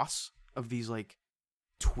boss of these, like,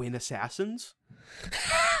 twin assassins.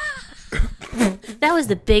 That was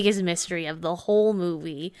the biggest mystery of the whole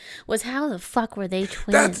movie, was how the fuck were they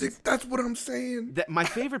twins? That's what I'm saying. My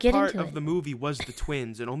favorite part of the movie was the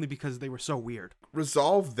twins, and only because they were so weird.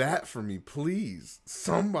 Resolve that for me, please.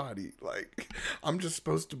 Somebody. Like, I'm just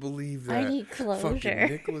supposed to believe that I need closure. fucking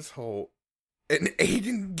Nicholas Hoult and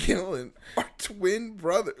Aidan Gillen are twin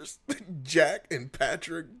brothers, Jack and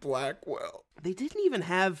Patrick Blackwell. They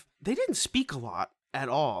didn't speak a lot at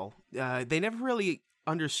all. They never really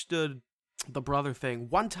understood the brother thing.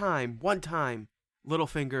 One time,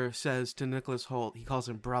 Littlefinger says to Nicholas Hoult, he calls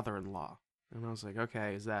him brother-in-law. And I was like,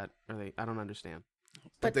 okay, I don't understand.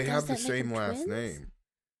 But they have the same last name.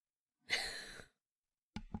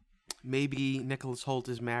 Maybe Nicholas Hoult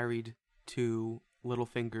is married to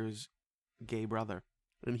Littlefinger's gay brother,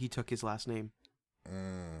 and he took his last name.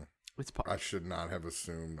 I should not have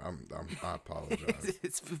assumed. I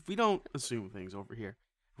apologize. We don't assume things over here.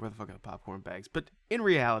 We're the fucking popcorn bags. But in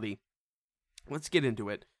reality, let's get into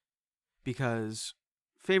it. Because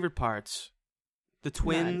favorite parts, the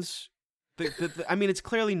twins. I mean, it's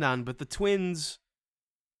clearly none, but the twins.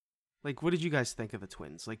 Like, what did you guys think of the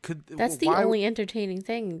twins? Like, that's the only entertaining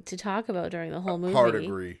thing to talk about during the whole movie.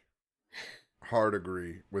 Hard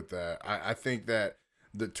agree with that. I think that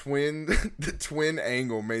the twin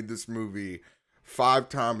angle made this movie 5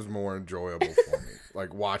 times more enjoyable for me.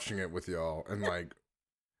 Like watching it with y'all, and like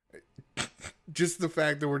just the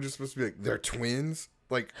fact that we're just supposed to be like they're twins.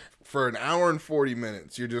 Like for an hour and 40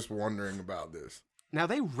 minutes, you're just wondering about this. Now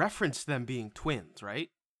they reference them being twins, right?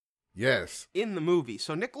 Yes, In the movie.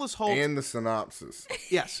 So Nicholas Hoult. and the synopsis.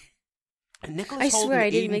 Yes. And Nicholas I Hoult swear and I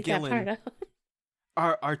didn't Aidan make that Gillen part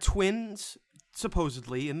up. are twins,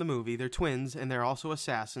 supposedly, in the movie. They're twins, and they're also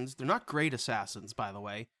assassins. They're not great assassins, by the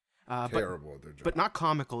way. Terrible at their job. But not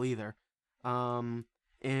comical either. And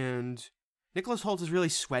Nicholas Hoult is really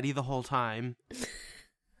sweaty the whole time.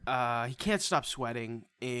 He can't stop sweating,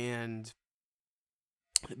 and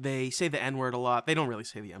they say the N-word a lot. They don't really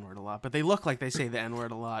say the N-word a lot, but they look like they say the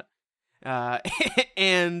N-word a lot.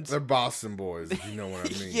 And They're Boston boys, if you know what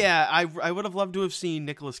I mean. yeah, I would have loved to have seen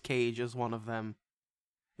Nicolas Cage as one of them.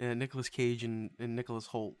 Nicolas Cage and Nicholas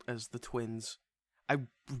Hoult as the twins. I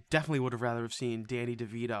definitely would have rather have seen Danny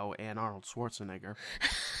DeVito and Arnold Schwarzenegger.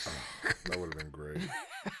 That would have been great.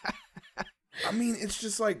 I mean, it's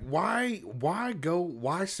just like, why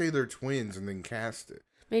say they're twins and then cast it?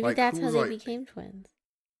 Maybe Like, that's how who's they like- became twins.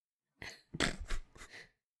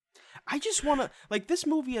 I just want to, like, this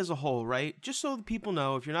movie as a whole, right? Just so that people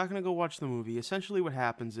know, if you're not going to go watch the movie, essentially what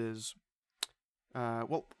happens is,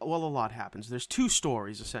 well, a lot happens. There's 2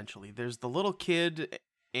 stories, essentially. There's the little kid,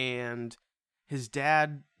 and his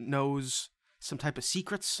dad knows some type of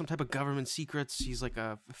secrets, some type of government secrets. He's like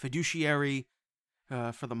a fiduciary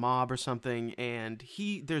for the mob or something, and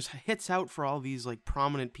there's hits out for all these, like,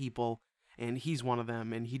 prominent people, and he's one of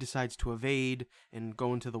them, and he decides to evade and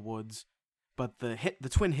go into the woods. But the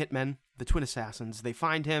twin hitmen, the twin assassins, they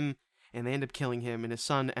find him, and they end up killing him, and his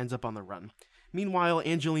son ends up on the run. Meanwhile,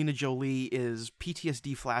 Angelina Jolie is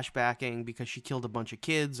PTSD flashbacking because she killed a bunch of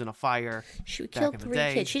kids in a fire. She back killed in the 3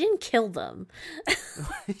 day. kids. She didn't kill them.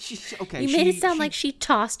 Okay, You made it sound like she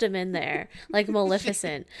tossed them in there, like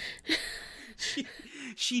Maleficent.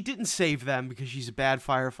 she didn't save them because she's a bad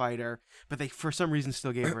firefighter, but they, for some reason,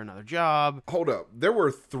 still gave her another job. Hold up. There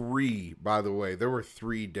were 3, by the way. There were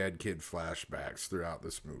 3 dead kid flashbacks throughout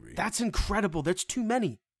this movie. That's incredible. That's too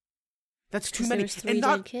many. That's too many. There's 3 And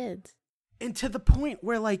dead kids. And to the point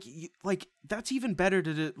where, like, that's even better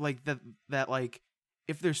to do, like, that, like,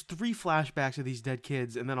 if there's 3 flashbacks of these dead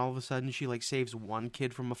kids, and then all of a sudden she, like, saves 1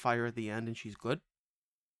 kid from a fire at the end, and she's good.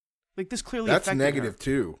 Like, this clearly That's affected negative her.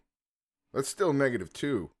 2. That's still negative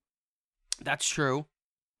 2. That's true.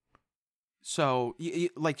 So,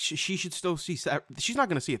 like, she should still see. She's not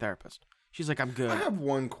going to see a therapist. She's like, I'm good. I have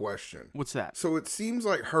one question. What's that? So it seems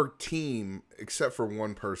like her team, except for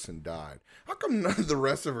one person, died. How come none of the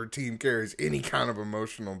rest of her team carries any kind of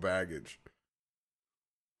emotional baggage?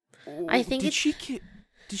 I think did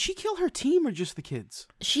she kill her team or just the kids?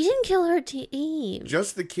 She didn't kill her team.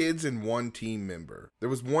 Just the kids and 1 team member. There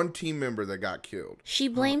was 1 team member that got killed. She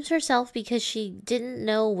blames herself because she didn't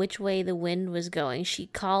know which way the wind was going. She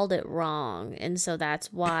called it wrong. And so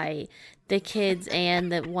that's why the kids and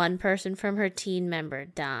the 1 person from her team member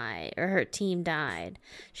died, or her team died.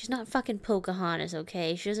 She's not fucking Pocahontas,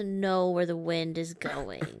 okay? She doesn't know where the wind is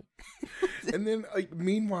going. And then, like,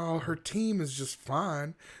 meanwhile, her team is just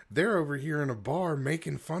fine. They're over here in a bar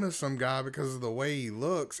making fun of some guy because of the way he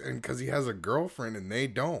looks and because he has a girlfriend and they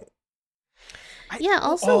don't. Yeah,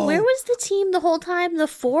 also, where was the team the whole time? The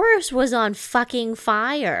forest was on fucking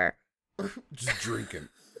fire. Just drinking.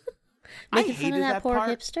 Making fun of hated that that poor part.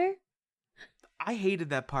 hipster? I hated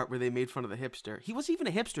that part where they made fun of the hipster. He wasn't even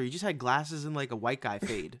a hipster. He just had glasses and, like, a white guy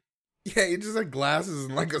fade. Yeah, he just had glasses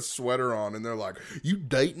and like a sweater on, and they're like, "You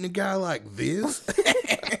dating a guy like this?"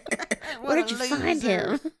 Where did you find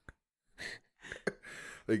him?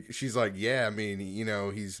 Like, she's like, "Yeah, I mean, you know,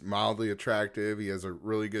 he's mildly attractive. He has a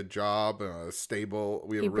really good job, stable.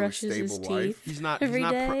 We have He a really brushes his stable life." teeth. He's not. Every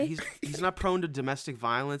day. He's not prone to domestic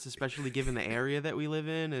violence, especially given the area that we live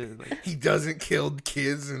in. And, like, He doesn't kill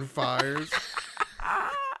kids in fires.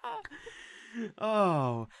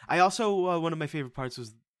 oh, I also one of my favorite parts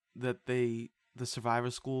was that the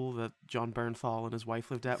survivor school that John Bernthal and his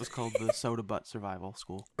wife lived at was called the Soda Butt Survival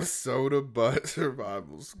School. Soda Butt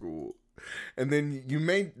Survival School. And then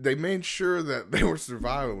they made sure that they were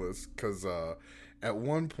survivalists because at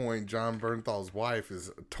one point John Bernthal's wife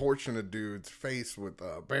is torching a dude's face with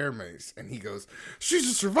bear mace, and he goes,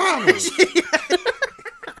 "She's a survivalist."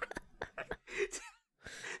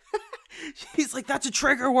 He's like, that's a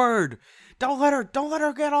trigger word. Don't let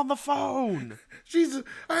her get on the phone. she's a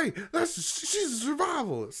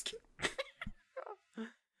survivalist.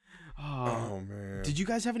 Oh man. Did you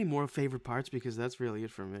guys have any more favorite parts? Because that's really it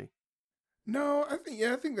for me. No, I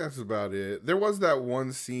think that's about it. There was that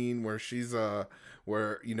one scene where she's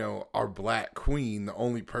where, you know, our black queen, the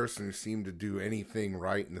only person who seemed to do anything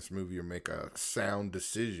right in this movie or make a sound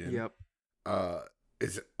decision. Yep.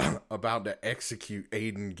 Is about to execute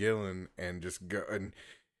Aidan Gillen and just go, and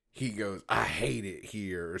he goes, "I hate it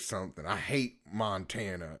here," or something. "I hate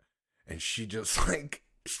Montana," and she just like,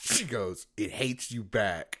 she goes, "It hates you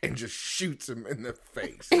back," and just shoots him in the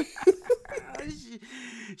face.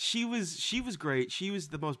 She was great. She was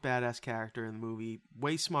the most badass character in the movie.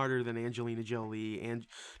 Way smarter than Angelina Jolie. And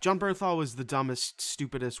John Bernthal was the dumbest,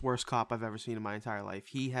 stupidest, worst cop I've ever seen in my entire life.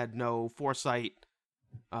 He had no foresight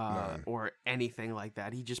or anything like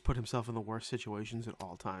that. He just put himself in the worst situations at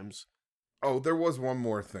all times. Oh, there was one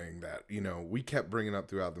more thing that, you know, we kept bringing up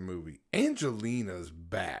throughout the movie. Angelina's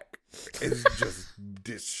back is just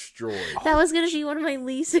destroyed. That was going to be one of my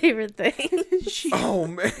least favorite things. Oh,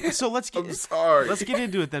 man. So let's get, I'm sorry. Let's get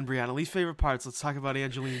into it then, Brianna. Least favorite parts. Let's talk about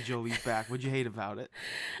Angelina Jolie's back. What'd you hate about it?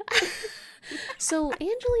 So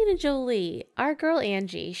Angelina Jolie, our girl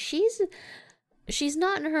Angie, she's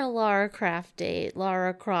not in her Lara Croft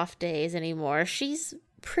days anymore. She's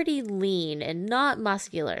pretty lean and not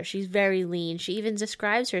muscular. She's very lean. She even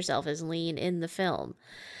describes herself as lean in the film.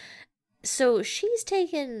 So she's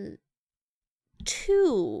taken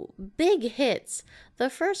 2 big hits.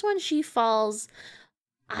 The first one, she falls,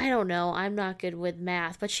 I don't know, I'm not good with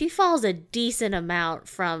math, but she falls a decent amount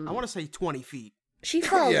from... I want to say 20 feet. She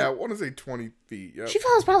falls... Yeah, I want to say 20 feet. Yep. She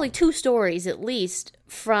falls probably 2 stories at least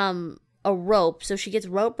from a rope, so she gets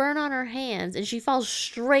rope burn on her hands, and she falls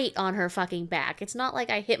straight on her fucking back. It's not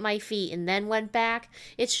like I hit my feet and then went back.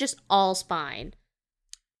 It's just all spine.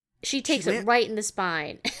 She takes it right in the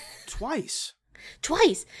spine. Twice.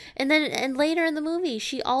 And later in the movie,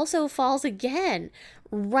 she also falls again,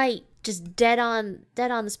 right, just dead on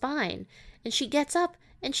the spine. And she gets up,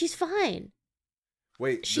 and she's fine.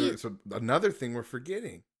 Wait, there's another thing we're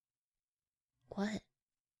forgetting. What?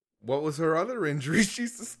 What was her other injury she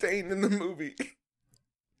sustained in the movie?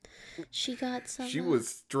 She got some... She was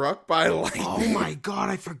struck by lightning. Oh my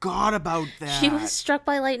god, I forgot about that. She was struck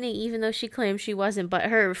by lightning even though she claimed she wasn't, but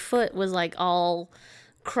her foot was like all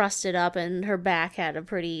crusted up and her back had a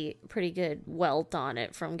pretty good welt on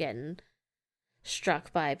it from getting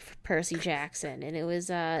struck by Percy Jackson, and it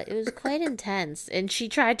was quite intense. And she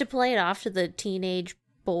tried to play it off to the teenage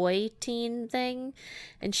teen thing,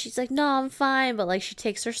 and she's like, "No, I'm fine," but like she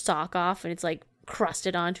takes her sock off and it's like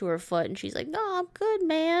crusted onto her foot, and she's like, "No, I'm good,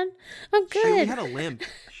 man, I'm good."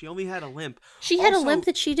 She only had a limp. She had a limp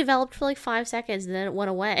that she developed for like 5 seconds and then it went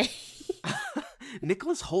away.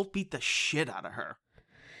 Nicholas Hoult beat the shit out of her.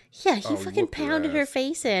 Yeah, he fucking pounded her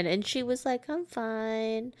face in, and she was like, "I'm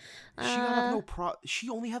fine." She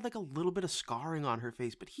only had like a little bit of scarring on her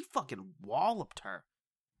face, but he fucking walloped her.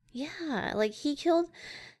 Yeah, like he killed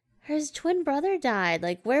his twin brother died.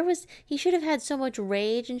 Like, he should have had so much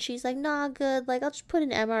rage, and she's like, "Nah, good. Like, I'll just put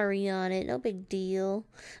an MRE on it. No big deal."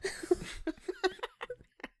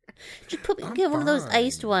 Just get one of those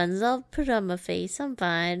iced ones. I'll put it on my face. I'm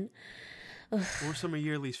fine. What were some of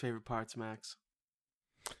your least favorite parts, Max?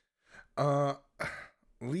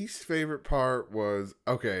 Least favorite part was,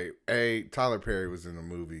 Tyler Perry was in the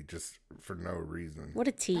movie just for no reason. What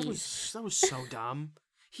a tease. That was so dumb.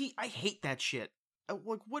 I hate that shit.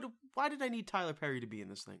 Why did I need Tyler Perry to be in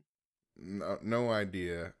this thing? No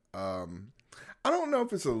idea. I don't know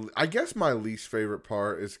if I guess my least favorite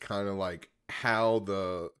part is kind of like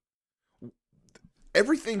how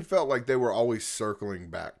everything felt like they were always circling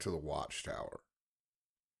back to the Watchtower.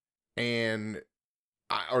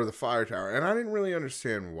 Or the fire tower, and I didn't really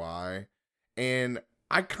understand why. And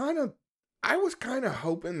I was kind of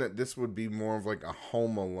hoping that this would be more of like a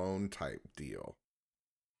Home Alone type deal.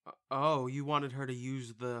 Oh, you wanted her to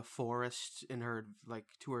use the forest to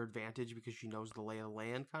her advantage because she knows the lay of the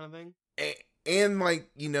land, kind of thing? And like,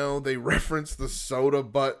 you know, they referenced the Soda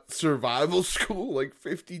Butt Survival School like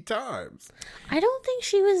 50 times. I don't think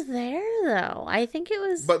she was there, though. I think it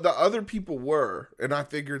was... But the other people were. And I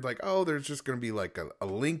figured like, oh, there's just going to be like a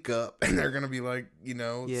link up. And they're going to be like, you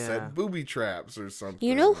know, set booby traps or something.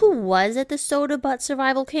 You know who was at the Soda Butt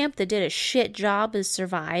Survival Camp that did a shit job as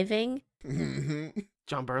surviving?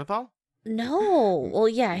 John Bernthal? No. Well,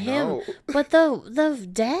 yeah, him. No. But the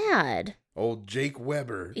dad... Old Jake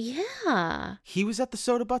Weber. Yeah. He was at the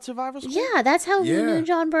Soda Butt Survival School? Yeah, that's how we knew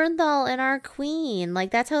John Bernthal and our queen.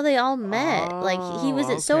 Like, that's how they all met. Like, he was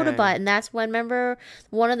at Soda Butt, and that's when, remember,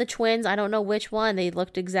 one of the twins, I don't know which one, they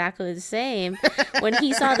looked exactly the same. When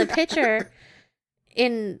he saw the picture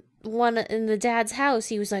in the dad's house,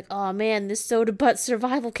 he was like, "Oh, man, this Soda Butt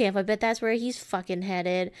Survival Camp, I bet that's where he's fucking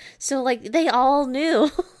headed." So, like, they all knew.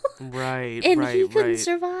 Right, And right, he couldn't right.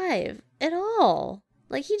 survive at all.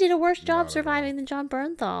 Like, he did a worse Not job at all. surviving than John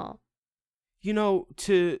Bernthal. You know,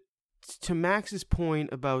 to Max's point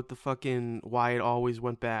about the fucking why it always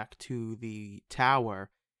went back to the tower,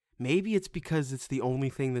 maybe it's because it's the only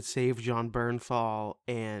thing that saved John Bernthal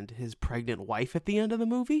and his pregnant wife at the end of the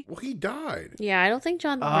movie. Well, he died. Yeah, I don't think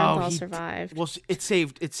John Oh, Bernthal he survived. Well, it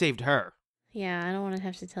saved her. Yeah, I don't want to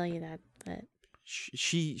have to tell you that, but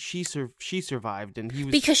She survived, and he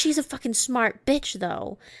was because she's a fucking smart bitch,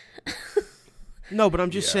 though. No, but I'm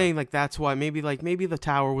just Yeah. saying, like, that's why maybe the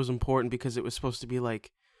tower was important because it was supposed to be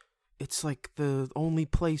like, it's like the only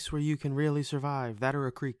place where you can really survive, that or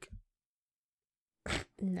a creek.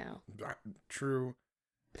 No. True.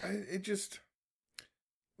 It just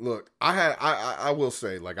look. I will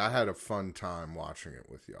say, like, I had a fun time watching it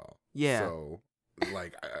with y'all. Yeah. So,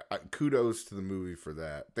 like, kudos to the movie for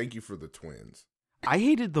that. Thank you for the twins. I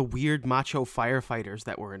hated the weird macho firefighters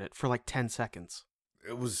that were in it for like 10 seconds.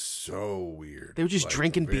 It was so weird. They were just Like,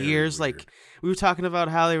 drinking very beers. weird. Like, we were talking about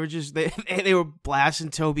how they were just, they were blasting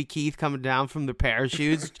Toby Keith coming down from their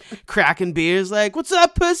parachutes, cracking beers like, what's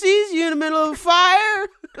up, pussies? You in the middle of a fire?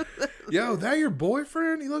 Yo, that your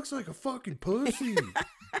boyfriend? He looks like a fucking pussy.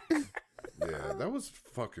 Yeah, that was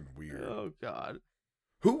fucking weird. Oh, God.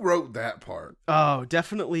 Who wrote that part? Oh,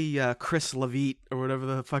 definitely Chris Levitt or whatever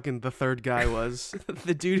the third guy was.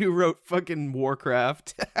 The dude who wrote fucking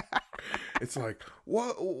Warcraft. It's like,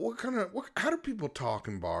 how do people talk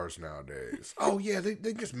in bars nowadays? Oh yeah, they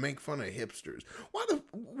just make fun of hipsters.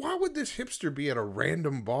 Why would this hipster be at a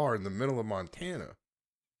random bar in the middle of Montana?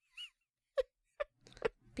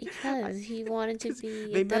 Because he wanted to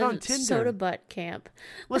be They at met on the Tinder. soda butt camp.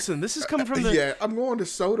 Listen, this is coming from the Yeah, I'm going to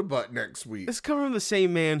Soda Butt next week. this is coming from the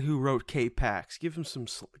same man who wrote K-Pax. Give him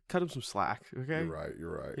cut him some slack, okay? You're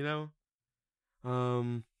right. You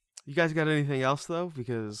know? You guys got anything else though?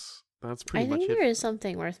 Because that's pretty I much think it. there is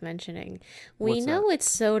something worth mentioning. We What's know that? it's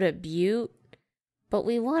soda butte, but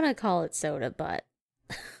we want to call it soda butt.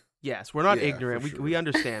 Yes, we're not Yeah, ignorant. for sure. We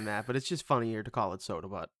understand that, but it's just funnier to call it soda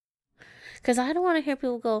butt. Because I don't want to hear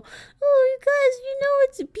people go, oh, you guys, you know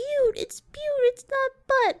it's butte. It's butte. It's not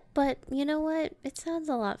butt. But you know what? It sounds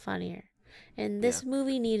a lot funnier. And this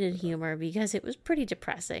movie needed humor because it was pretty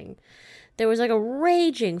depressing. There was like a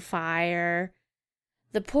raging fire.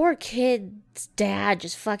 The poor kid's dad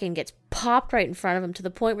just fucking gets popped right in front of him to the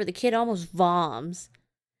point where the kid almost voms.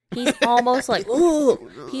 He's almost like, ooh.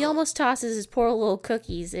 He almost tosses his poor little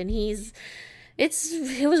cookies, and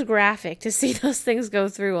it was graphic to see those things go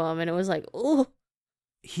through him, and it was like, ooh.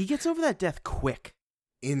 He gets over that death quick.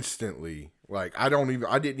 Instantly. Like, I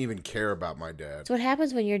didn't even care about my dad. It's what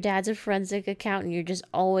happens when your dad's a forensic accountant. You're just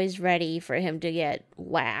always ready for him to get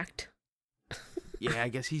whacked. Yeah, I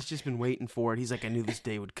guess he's just been waiting for it. He's like, I knew this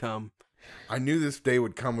day would come. I knew this day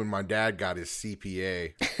would come when my dad got his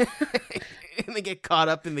CPA. And they get caught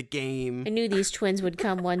up in the game. I knew these twins would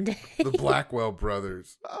come one day. The Blackwell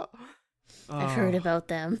brothers. I've heard about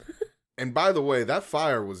them. And by the way, that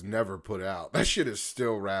fire was never put out. That shit is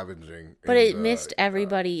still ravaging. But in it the, missed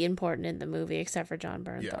everybody important in the movie except for John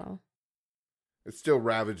Bernthal. Yeah. It's still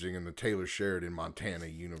ravaging in the Taylor Sheridan Montana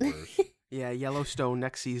universe. Yeah, Yellowstone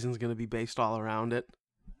next season's going to be based all around it.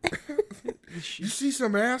 You see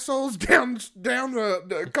some assholes down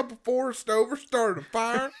the couple forests over started a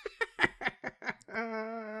fire?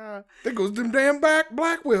 There goes them damn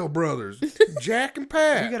Blackwell brothers, Jack and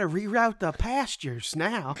Pat. You got to reroute the pastures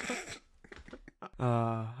now.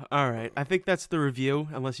 All right. I think that's the review.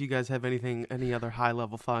 Unless you guys have any other high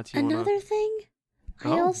level thoughts you want Another thing,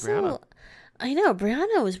 Brianna. I know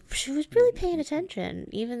Brianna was really paying attention,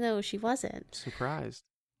 even though she wasn't. Surprised.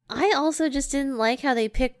 I also just didn't like how they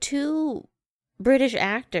picked two British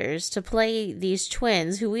actors to play these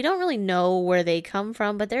twins who we don't really know where they come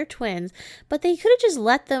from, but they're twins. But they could have just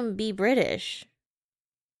let them be British.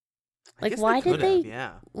 I Like, guess why did could they? have,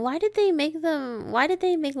 yeah. Why did they make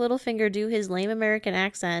Littlefinger do his lame American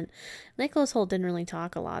accent? Nicholas Hoult didn't really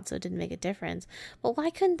talk a lot, so it didn't make a difference. But why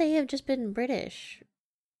couldn't they have just been British?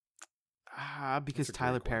 Because That's a great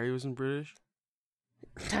Tyler question. Perry wasn't British.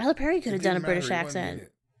 Tyler Perry could have It done a didn't matter, British he wasn't accent. in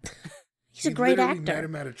it. He's a He great literally actor. met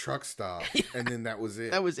him at a truck stop, and then that was it.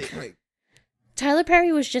 That was it. Like, Tyler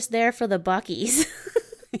Perry was just there for the Buckies.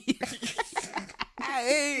 he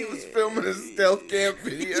was filming a stealth camp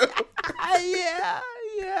video. yeah.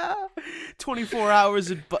 24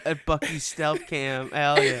 hours at Bucky's stealth camp.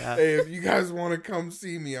 Hell yeah. Hey, if you guys want to come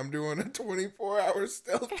see me, I'm doing a 24-hour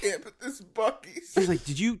stealth camp at this Bucky's. He's like,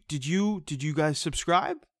 did you guys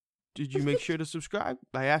subscribe? Did you make sure to subscribe?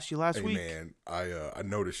 I asked you last Hey week. man, I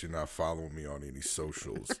noticed you're not following me on any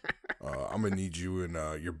socials. I'm gonna need you and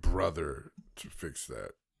your brother to fix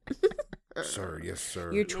that. Sir, yes,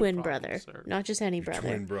 sir. Your No twin problem, brother, sir. not just any Your brother.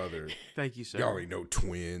 twin brother. Thank you, sir. Y'all ain't no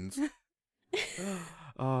twins.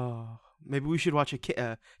 Oh, maybe we should watch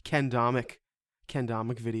a Ken Domick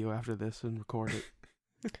video after this and record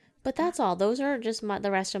it. But that's all. Those are just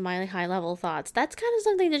the rest of my high level thoughts. That's kind of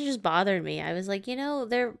something that just bothered me. I was like,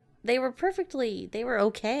 they were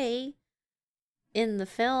okay in the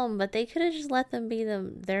film, but they could have just let them be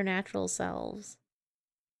their natural selves.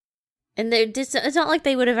 And it's not like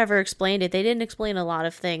they would have ever explained it. They didn't explain a lot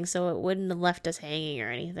of things, so it wouldn't have left us hanging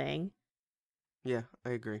or anything. Yeah, I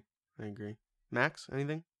agree. Max,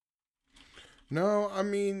 anything? No, I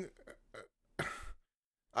mean,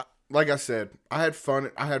 like I said, I had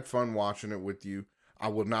fun. I had fun watching it with you. I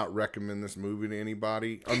would not recommend this movie to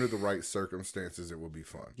anybody. Under the right circumstances, it would be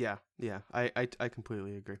fun. Yeah, I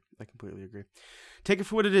completely agree. Take it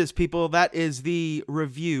for what it is, people. That is the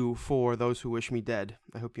review for Those Who Wish Me Dead.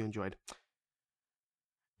 I hope you enjoyed.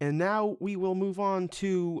 And now we will move on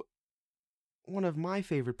to one of my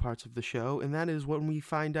favorite parts of the show, and that is when we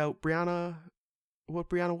find out what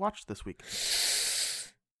Brianna watched this week.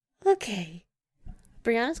 Okay.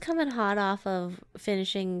 Brianna's coming hot off of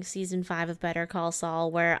finishing season 5 of Better Call Saul,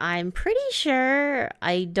 where I'm pretty sure,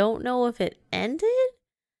 I don't know if it ended.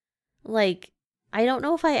 Like, I don't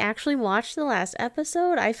know if I actually watched the last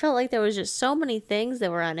episode. I felt like there was just so many things that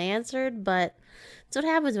were unanswered, but that's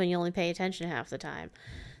what happens when you only pay attention half the time.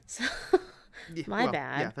 So, my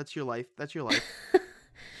bad. Yeah, that's your life.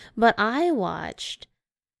 But I watched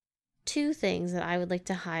 2 things that I would like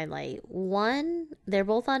to highlight. One, they're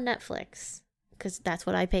both on Netflix, because that's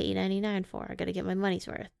what I pay $8.99 for. I gotta get my money's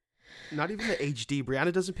worth. Not even the HD.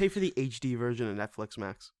 Brianna doesn't pay for the HD version of Netflix,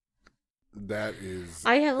 Max. That is.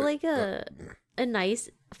 I have like a nice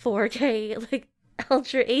 4K like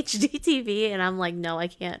Ultra HD TV, and I'm like, no, I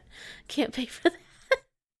can't pay for that.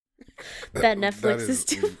 That Netflix is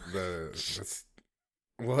too. That's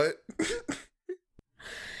what?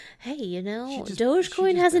 Hey,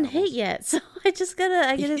 Dogecoin hasn't hit yet, so I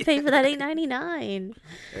gotta pay for that $8.99.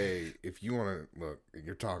 Hey, if you want to look,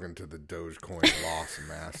 you're talking to the Dogecoin lost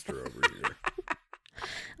master over here.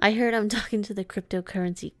 I heard I'm talking to the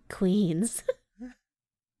cryptocurrency queens.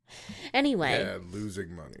 Anyway, Yeah,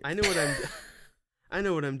 losing money. I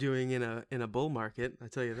know what I'm doing in a bull market. I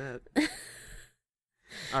tell you that.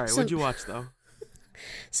 All right, what'd you watch though?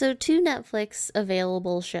 So 2 Netflix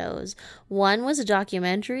available shows. One was a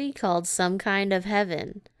documentary called Some Kind of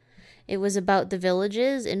Heaven. It was about the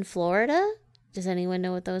villages in Florida. Does anyone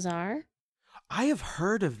know what those are? I have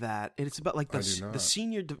heard of that. It's about like the I do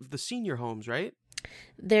not. senior homes, right?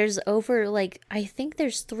 There's over I think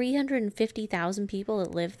there's 350,000 people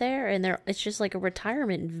that live there, and it's just like a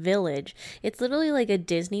retirement village. It's literally like a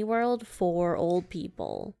Disney World for old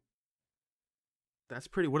people. That's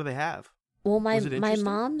pretty. What do they have? Well, Was it my interesting?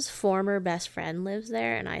 mom's former best friend lives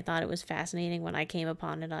there, and I thought it was fascinating when I came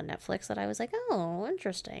upon it on Netflix that I was like, oh,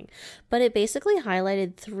 interesting. But it basically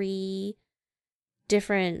highlighted 3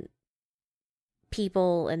 different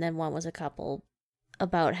people, and then one was a couple,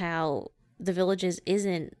 about how the Villages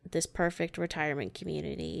isn't this perfect retirement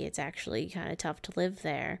community. It's actually kind of tough to live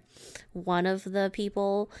there. One of the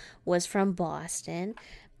people was from Boston,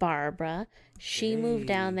 Barbara. She moved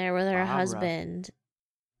down there with her Barbara. husband.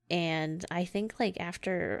 And I think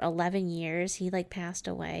after 11 years, he passed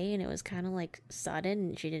away, and it was kind of sudden,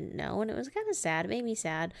 and she didn't know, and it was kind of sad. It made me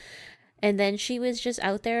sad. And then she was just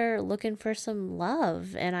out there looking for some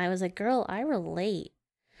love, and I was like, girl, I relate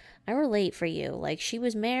for you. She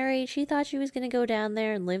was married. She thought she was going to go down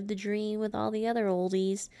there and live the dream with all the other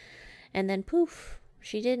oldies. And then poof,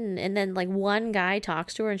 she didn't. And then one guy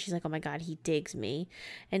talks to her, and she's like, oh my God, he digs me.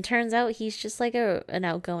 And turns out he's just an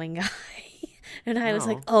outgoing guy. And I was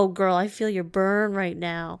like, oh, girl, I feel your burn right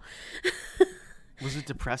now. Was it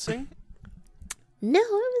depressing? No, it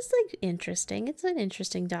was interesting. It's an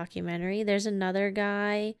interesting documentary. There's another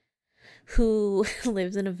guy who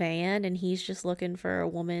lives in a van, and he's just looking for a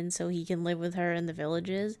woman so he can live with her in the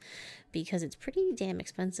Villages, because it's pretty damn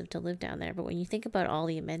expensive to live down there. But when you think about all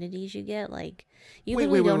the amenities you get, you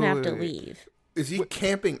literally don't have to leave. Is he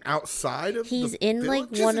camping outside of He's the in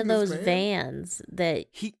Villages one of in this those van? vans that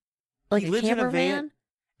He a lives camper in a van, van.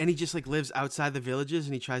 and he just lives outside the villages,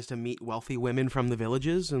 and he tries to meet wealthy women from the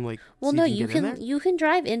villages, and Well, see no, if he you get in there? can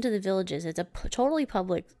drive into the Villages. It's a totally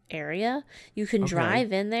public area. You can Okay.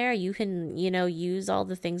 drive in there. You can use all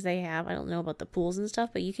the things they have. I don't know about the pools and stuff,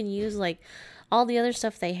 but you can use all the other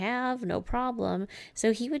stuff they have, no problem.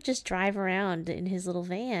 So he would just drive around in his little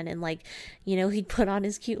van, and he'd put on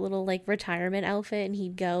his cute little retirement outfit, and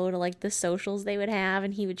he'd go to the socials they would have,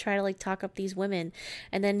 and he would try to talk up these women.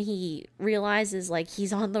 And then he realizes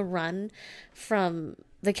he's on the run from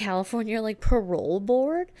the California like parole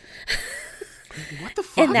board. What the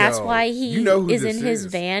fuck? And that's Yo, why he you know who is this in his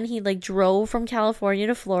is. van. He like drove from California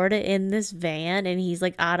to Florida in this van, and he's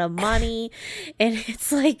like out of money. And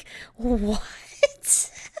it's like, what?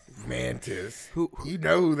 Mantis. Who- You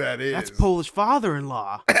know who that is. That's Polish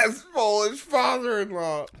father-in-law. That's Polish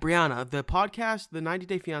father-in-law. Brianna, the podcast, the 90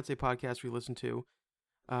 Day Fiancé podcast we listen to,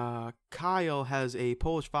 Kyle has a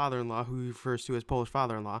Polish father-in-law who he refers to as Polish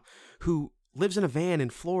father-in-law who lives in a van in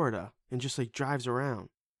Florida and just like drives around.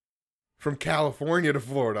 From California to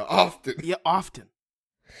Florida, often. Yeah, often.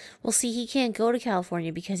 Well, see, he can't go to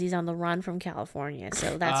California because he's on the run from California.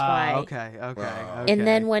 So that's why. Okay. Wow. And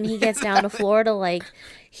then when he gets down to Florida, like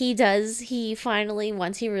he finally,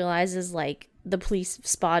 once he realizes like the police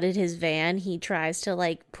spotted his van, he tries to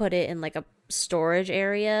like put it in like a storage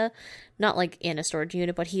area, not like in a storage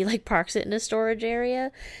unit, but he like parks it in a storage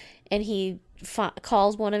area, and he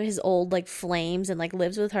calls one of his old like flames and like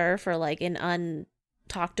lives with her for like an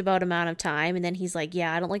talked about amount of time, and then he's like,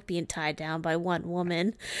 yeah, I don't like being tied down by one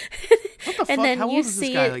woman. What the And fuck? then How you old is this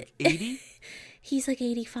see guy? it- Like 80? He's like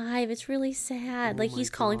 85. It's really sad. Oh Like my he's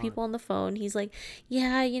calling God. people on the phone. He's like,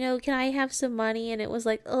 yeah, can I have some money? And it was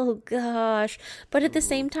like, oh gosh. But at the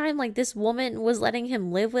same time, like this woman was letting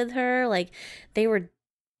him live with her. Like they were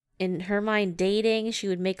in her mind dating. She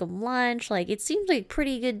would make him lunch. Like it seemed like a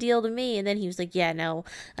pretty good deal to me. And then he was like, yeah, no,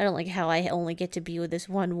 I don't like how I only get to be with this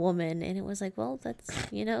one woman. And it was like, well, that's,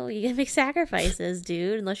 you gotta make sacrifices,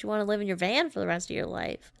 dude, unless you want to live in your van for the rest of your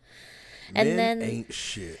life. And Men then ain't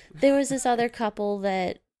shit. there was this other couple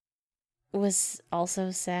that was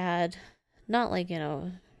also sad. Not like,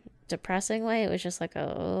 depressing way. It was just like a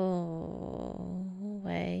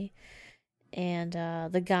way. And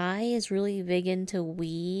the guy is really big into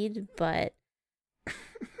weed, but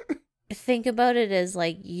think about it as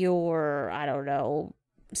like you're, I don't know,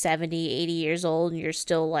 70, 80 years old, and you're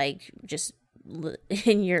still like just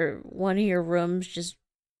in one of your rooms just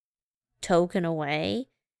token away.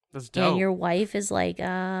 That's dope. And your wife is like,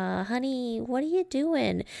 honey, what are you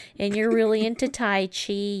doing? And you're really into Tai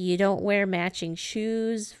Chi. You don't wear matching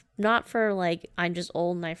shoes. Not for like, I'm just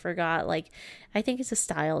old and I forgot. Like, I think it's a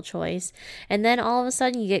style choice. And then all of a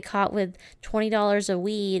sudden you get caught with $20 of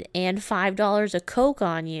weed and $5 of coke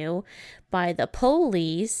on you by the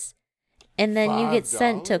police. And then you get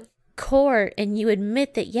sent to court and you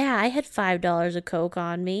admit that, yeah, I had $5 of coke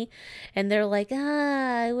on me. And they're like,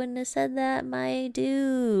 I wouldn't have said that, my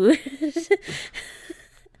dude.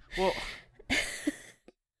 Well,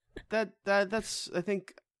 that's I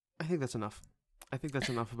think that's enough. I think that's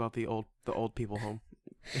enough about the old people home.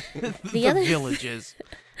 The other- Villages.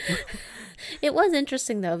 It was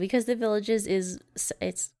interesting though, because the Villages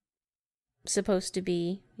it's supposed to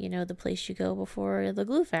be, the place you go before the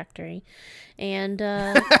glue factory. And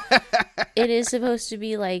it is supposed to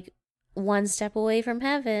be like one step away from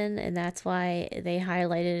heaven, and that's why they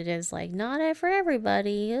highlighted it as like not for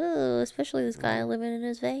everybody. Ooh, especially this guy living in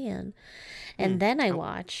his van. And then I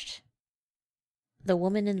watched The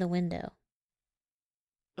Woman in the Window.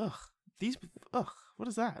 What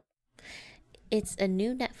is that? It's a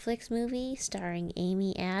new Netflix movie starring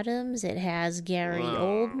Amy Adams. It has Gary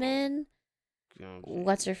Oldman,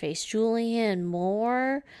 what's her face, Julianne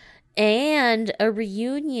Moore, and a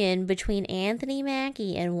reunion between Anthony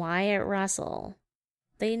Mackie and Wyatt Russell.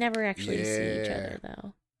 They never actually see each other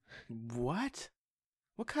though. What?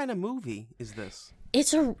 What kind of movie is this?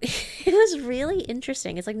 It was really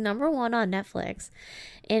interesting. It's like #1 on Netflix,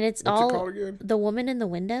 and it's What's all it called again? The Woman in the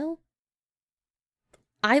Window.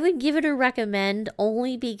 I would give it a recommend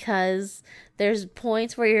only because there's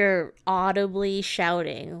points where you're audibly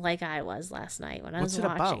shouting like I was last night when I was What's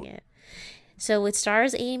it watching about? it. So it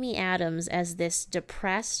stars Amy Adams as this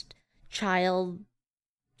depressed child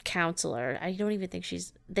counselor. I don't even think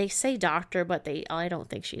they say doctor, but I don't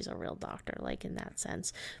think she's a real doctor, like in that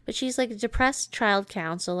sense. But she's like a depressed child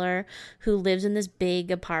counselor who lives in this big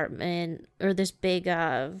apartment or this big,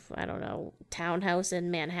 I don't know, townhouse in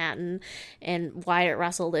Manhattan, and Wyatt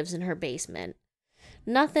Russell lives in her basement.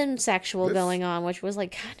 Nothing sexual going on, which was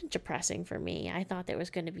like kind of depressing for me. I thought there was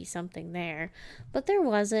going to be something there, but there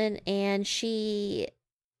wasn't. And she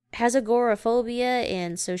has agoraphobia,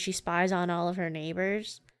 and so she spies on all of her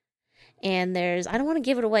neighbors. And I don't want to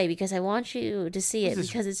give it away because I want you to see it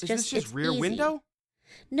because it's just it's Rear easy. Window?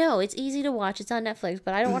 No, it's easy to watch. It's on Netflix,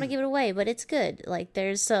 but I don't want to give it away, but it's good. Like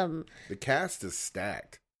there's some. The cast is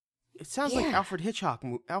stacked. It sounds like Alfred Hitchcock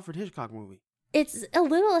movie. It's a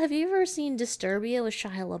little. Have you ever seen Disturbia with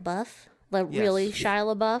Shia LaBeouf? Like Yes. really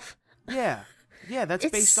Shia LaBeouf? Yeah. That's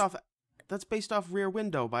based off Rear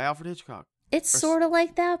Window by Alfred Hitchcock. It's sort of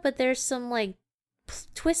like that, but there's some like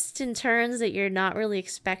twists and turns that you're not really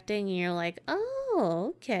expecting, and you're like,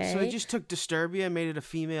 oh, okay. So they just took Disturbia and made it a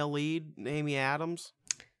female lead, Amy Adams?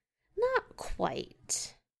 Not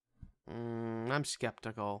quite. I'm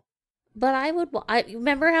skeptical. But I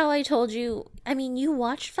remember how I told you, I mean, you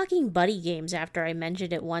watched fucking Buddy Games after I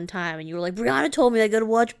mentioned it one time, and you were like, Brianna told me I gotta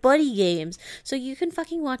watch Buddy Games, so you can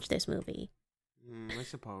fucking watch this movie. I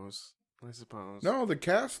suppose. No, the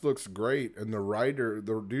cast looks great, and the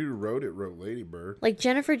dude who wrote it, wrote Lady Bird. Like,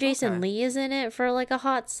 Jennifer Jason Okay. Leigh is in it for, like, a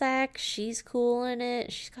hot sec. She's cool in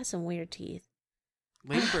it. She's got some weird teeth.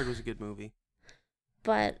 Lady Bird was a good movie.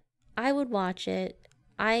 But I would watch it.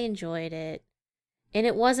 I enjoyed it. And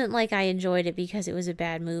it wasn't like I enjoyed it because it was a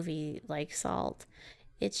bad movie like Salt.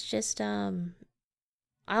 It's just, I'll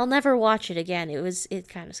never watch it again. It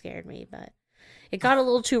kind of scared me, but it got a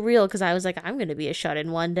little too real because I was like, I'm going to be a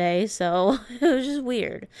shut-in one day. So it was just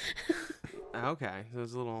weird. Okay, so it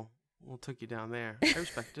was a little took you down there. I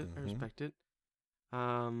respect it. I respect it.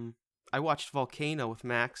 I watched Volcano with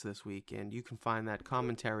Max this week, and you can find that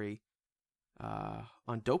commentary on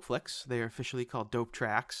Dopeflix. They are officially called Dope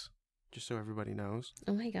Tracks, just so everybody knows.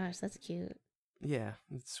 Oh my gosh, that's cute. Yeah,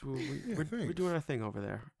 we're doing our thing over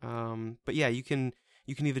there. But yeah, you can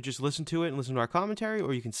either just listen to it and listen to our commentary,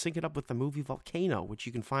 or you can sync it up with the movie Volcano, which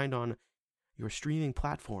you can find on your streaming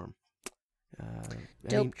platform.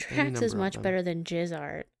 Dope Tracks is much better than Jizz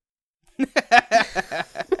Art.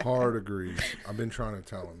 Hard agrees. I've been trying to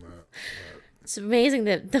tell him that. But... It's amazing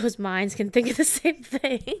that those minds can think of the same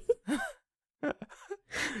thing.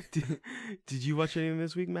 Did you watch anything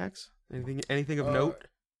this week, Max? Anything of note?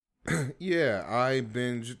 Yeah, I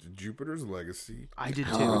binged Jupiter's Legacy. I did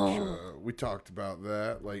too. We talked about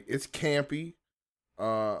that. Like, it's campy,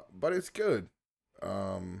 but it's good.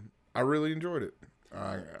 I really enjoyed it.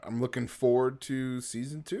 I'm looking forward to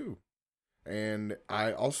season 2. And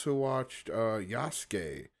I also watched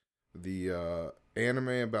Yasuke, the anime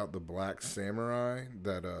about the Black Samurai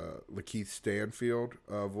that Lakeith Stanfield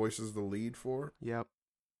voices the lead for. Yep.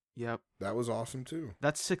 That was awesome too.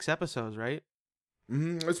 That's 6 episodes, right?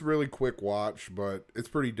 It's a really quick watch, but it's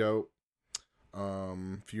pretty dope.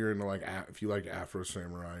 If you're into if you like Afro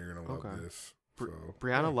Samurai, you're gonna love this.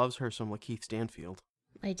 Brianna loves her some Lakeith Stanfield.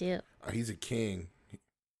 I do. He's a king.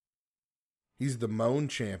 He's the Moan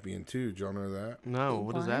champion too. Did y'all know that? No,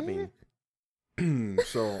 what does that mean?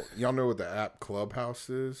 So y'all know what the app Clubhouse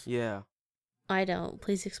is? Yeah. I don't.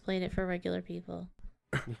 Please explain it for regular people.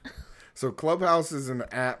 So Clubhouse is an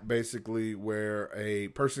app basically where a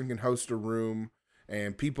person can host a room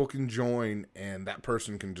and people can join and that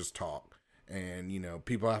person can just talk. And,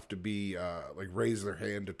 people have to be, raise their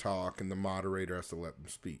hand to talk and the moderator has to let them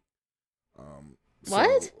speak.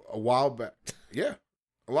 What? So a while back, yeah.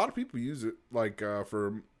 A lot of people use it,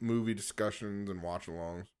 for movie discussions and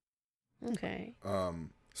watch-alongs. Okay.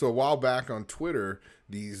 So a while back on Twitter,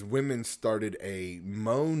 these women started a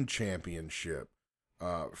moan championship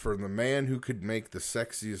for the man who could make the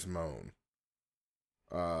sexiest moan.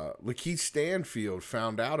 Lakeith Stanfield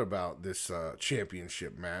found out about this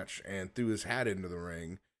championship match and threw his hat into the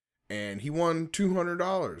ring, and he won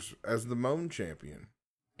 $200 as the moan champion.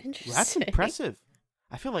 Interesting. That's impressive.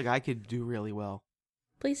 I feel like I could do really well.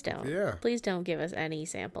 Please don't. Yeah. Please don't give us any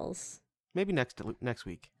samples. Maybe next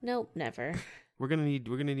week. Nope, never. We're gonna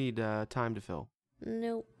need time to fill.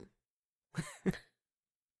 Nope.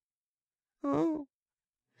 Oh.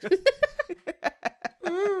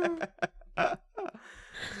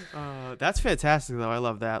 That's fantastic, though. I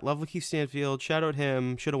love that. Love Lakeith Stanfield. Shout out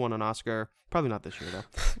him. Should have won an Oscar. Probably not this year, though.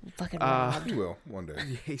 Fucking robbed. He will one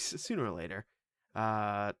day. Yes, sooner or later.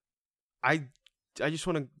 I just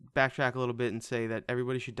want to backtrack a little bit and say that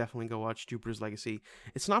everybody should definitely go watch Jupiter's Legacy.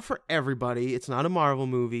 It's not for everybody. It's not a Marvel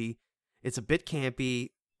movie. It's a bit campy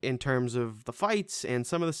in terms of the fights, and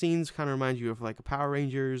some of the scenes kind of remind you of like a Power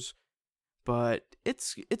Rangers, but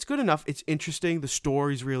it's good enough. It's interesting. The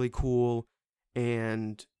story's really cool,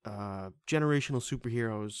 and generational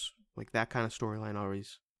superheroes, like that kind of storyline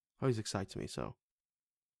always excites me. So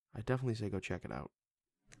I definitely say go check it out.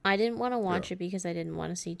 I didn't want to watch it because I didn't want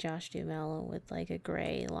to see Josh Duhamel with like a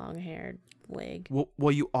gray long-haired wig.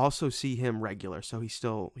 Well, you also see him regular, so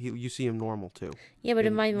you see him normal too. Yeah, but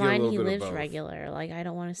in my mind, he bit of lives both. regular. Like, I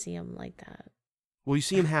don't want to see him like that. Well, you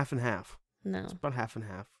see him half and half. No. It's about half and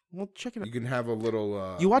half. Well, check it out. You can have a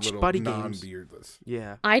little. You watched little Buddy Games. non-beardless.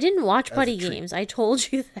 Yeah. I didn't watch As a Buddy treat. Games. I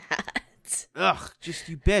told you that. Ugh, just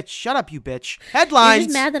you bitch. Shut up, you bitch. You're Headlines.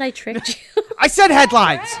 just mad that I tricked you. I said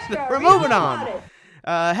headlines. We're moving on.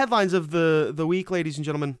 Headlines of the week, ladies and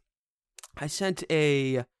gentlemen. I sent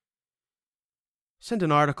an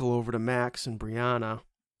article over to Max and Brianna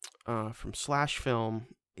from Slash Film,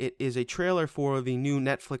 It is a trailer for the new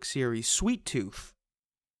Netflix series Sweet Tooth.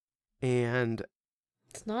 And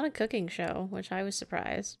It's not a cooking show, which I was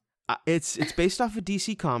surprised. it's based off a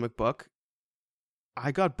DC comic book.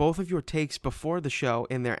 I got both of your takes before the show,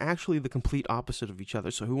 and they're actually the complete opposite of each other.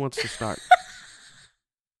 So who wants to start?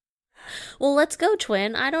 Well, let's go,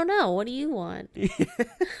 twin. I don't know. What do you want?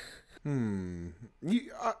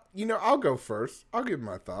 I'll go first. I'll give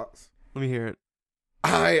my thoughts. Let me hear it.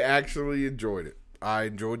 I actually enjoyed it. I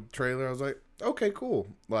enjoyed the trailer. I was like, okay, cool.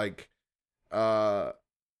 Like, Do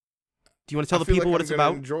you want to tell the people what it's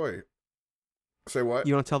about? Enjoy. Say what?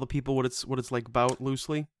 You want to tell the people what it's like about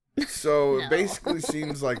loosely? So No. it basically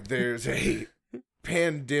seems like there's a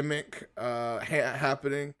pandemic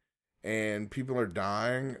happening and people are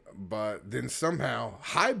dying, but then somehow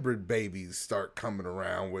hybrid babies start coming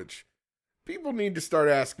around, which people need to start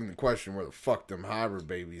asking the question where the fuck them hybrid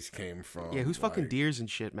babies came from. Yeah, who's fucking Like, deers and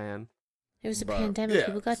shit, man? It was a But, pandemic. yeah.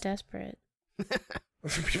 People got desperate.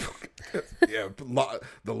 people, yeah,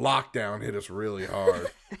 the lockdown hit us really hard.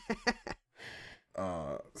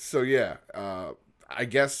 I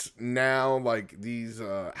guess now, like, these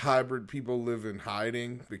hybrid people live in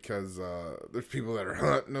hiding because there's people that are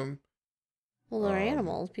hunting them. Well, they're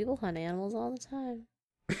animals. People hunt animals all the time.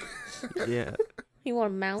 Yeah. You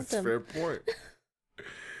want to mount That's a them. fair point.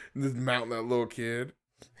 Just mounting that little kid.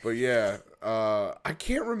 But yeah, I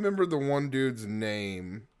can't remember the one dude's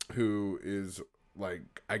name who is,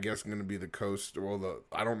 like, I guess going to be the co-star.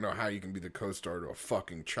 I don't know how you can be the co-star to a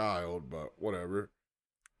fucking child, but whatever.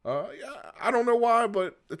 Yeah, I don't know why,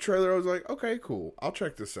 but the trailer, I was like, okay, cool. I'll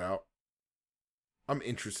check this out. I'm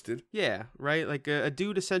interested. Yeah, right? Like a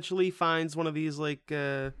dude essentially finds one of these like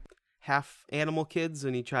half animal kids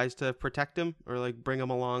and he tries to protect him or like bring him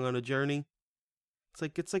along on a journey.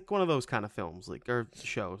 It's like one of those kind of films, like, or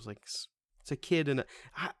shows. Like it's a kid and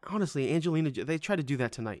honestly, they tried to do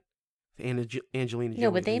that tonight. Angelina Jolie.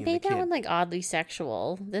 No, but they being the made that kid. one like oddly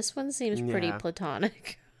sexual. This one seems pretty Yeah.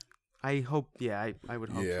 platonic. I hope. Yeah, I would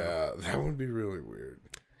hope. Yeah, that would be really weird.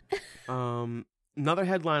 So. Another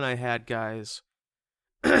headline I had, guys.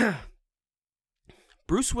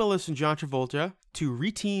 Bruce Willis and John Travolta to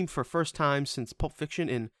reteam for first time since Pulp Fiction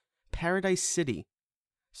in Paradise City.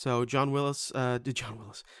 So Bruce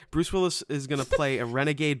Willis is going to play a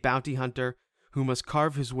renegade bounty hunter who must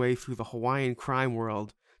carve his way through the Hawaiian crime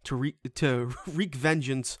world to wreak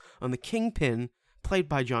vengeance on the kingpin played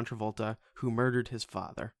by John Travolta, who murdered his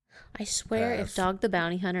father. I swear, Pass. if Dog the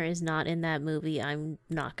Bounty Hunter is not in that movie, I'm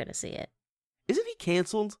not going to see it. Isn't he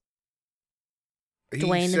canceled?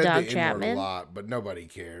 Dwayne He the said Dog N-word Chapman? a lot, but nobody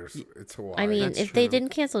cares. It's Hawaii. I mean, That's if they true. didn't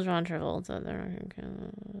cancel John Travolta, they're not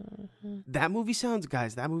going to. That movie sounds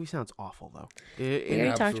awful, though. We already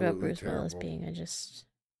talked about absolutely Bruce Willis terrible. being a just.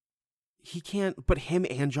 He can't, but him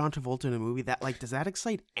and John Travolta in a movie, that, like, does that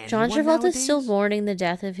excite anyone John Travolta's nowadays? still mourning the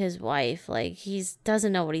death of his wife. Like,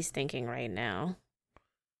 doesn't know what he's thinking right now.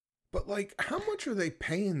 But, like, how much are they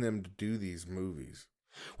paying them to do these movies?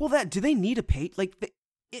 Well, do they need a pay? Like,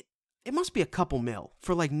 it must be a couple mil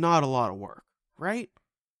for, like, not a lot of work, right?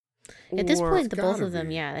 At this Or- point, the both gotta of them,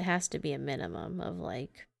 be. yeah, it has to be a minimum of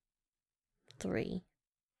like 3.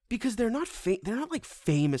 because they're not like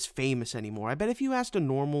famous anymore. I bet if you asked a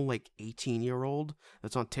normal like 18-year-old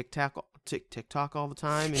that's on TikTok all the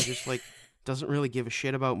time and just like doesn't really give a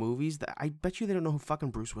shit about movies, I bet you they don't know who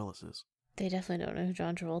fucking Bruce Willis is. They definitely don't know who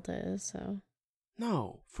John Travolta is, so.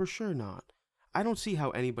 No, for sure not. I don't see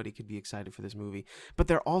how anybody could be excited for this movie. But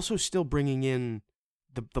they're also still bringing in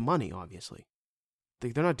the money, obviously.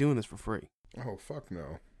 They're not doing this for free. Oh, fuck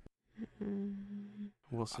no.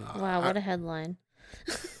 We'll see. Wow, what a headline.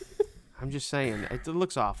 I'm just saying, it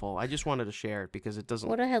looks awful. I just wanted to share it because it doesn't...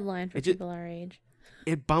 What a headline for It ju- people our age.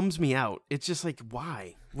 It bums me out. It's just like,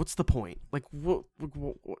 why? What's the point? Like, what,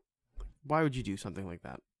 why would you do something like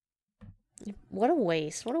that? What a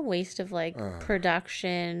waste. What a waste of like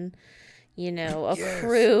production, a Yes.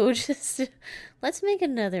 crew. Just let's make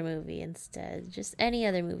another movie instead. Just any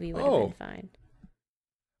other movie would have been fine.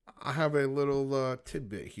 I have a little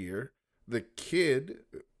tidbit here. The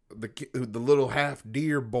little half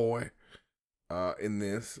deer boy in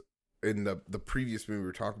the previous movie we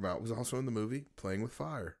were talking about was also in the movie Playing with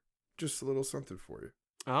Fire. Just a little something for you.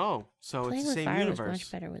 Oh, so Playing it's the with same Fire universe. was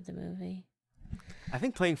much better with the movie. I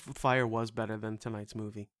think Playing with Fire was better than tonight's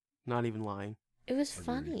movie. Not even lying. It was Agreed.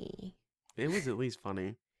 funny. It was at least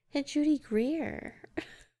funny. Had Judy Greer.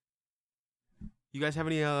 You guys have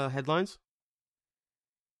any headlines?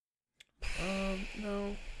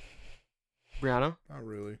 No, Brianna? not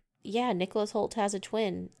really. Yeah, Nicholas Hoult has a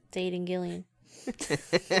twin dating Gillian.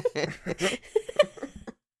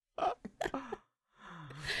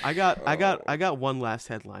 I got one last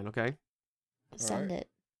headline, okay? Send it.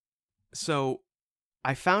 So,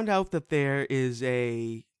 I found out that there is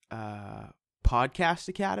a podcast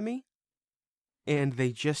academy, and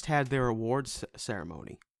they just had their awards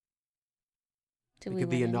ceremony. Did we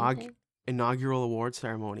The win anything? inaugural award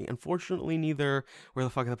ceremony. Unfortunately, neither Where the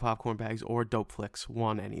Fuck Are the Popcorn Bags or Dope Flicks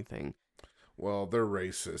won anything. Well, they're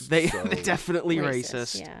racist. They're so. definitely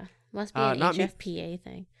racist. Yeah. Must be an not me. HFPA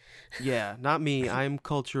thing. Yeah, not me. I'm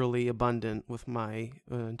culturally abundant with my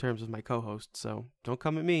in terms of my co-host, so don't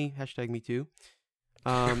come at me. Hashtag me too.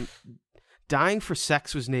 Dying for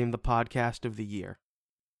Sex was named the podcast of the year.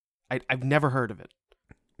 I've never heard of it.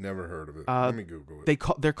 Never heard of it. Let me Google it.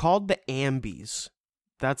 They're called the Ambies.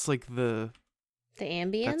 That's like the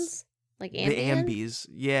ambience? Like the ambient? Ambies.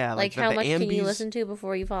 Yeah, Like the how much can you Ambies- listen to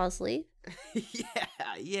before you fall asleep?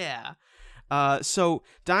 yeah. So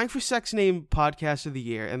Dying for Sex named podcast of the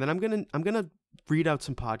year, and then I'm gonna read out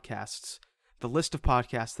some podcasts, the list of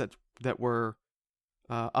podcasts that were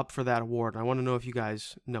up for that award. I want to know if you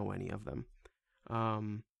guys know any of them.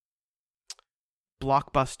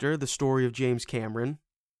 Blockbuster: The Story of James Cameron.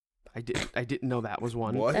 I didn't know that was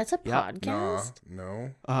one. What? That's a Yep. podcast?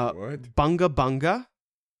 No. What? What? Bunga Bunga.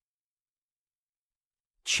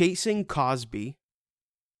 Chasing Cosby.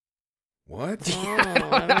 What? Oh,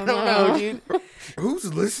 I don't know, dude.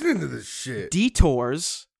 Who's listening to this shit?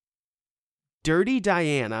 Detours, Dirty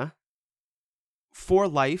Diana, For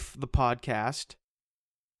Life, the podcast,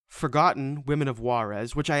 Forgotten Women of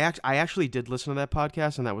Juarez, which I actually did listen to that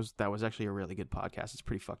podcast, and that was actually a really good podcast. It's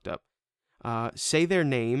pretty fucked up. Say Their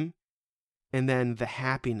Name, and then The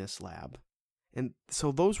Happiness Lab, and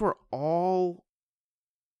so those were all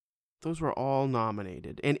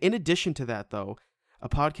nominated. And in addition to that, though, a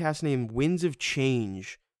podcast named Winds of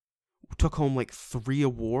Change took home like 3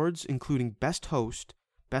 awards, including Best Host,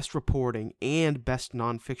 Best Reporting, and Best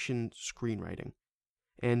Nonfiction Screenwriting.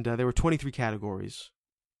 And there were 23 categories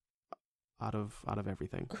out of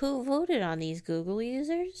everything. Who voted on these Google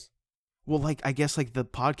users? Well, I guess the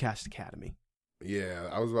Podcast Academy. Yeah,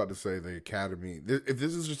 I was about to say the Academy. If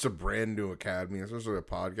this is just a brand new Academy, especially a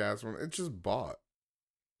podcast one, it's just bought.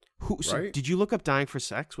 So Right? did you look up Dying for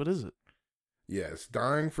Sex? What is it? Yes,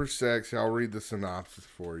 Dying for Sex. I'll read the synopsis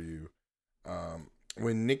for you.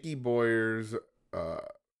 When Nikki Boyer's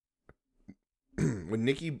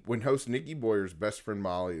when host Nikki Boyer's best friend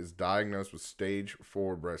Molly is diagnosed with stage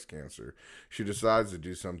 4 breast cancer, she decides to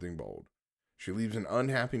do something bold. She leaves an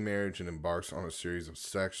unhappy marriage and embarks on a series of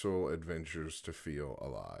sexual adventures to feel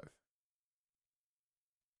alive.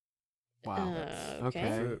 Wow.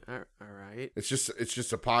 Okay. All right. It's just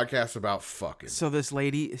a podcast about fucking. So this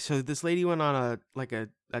lady went on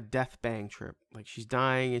a death bang trip. Like, she's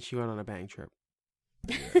dying and she went on a bang trip.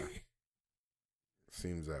 Yeah.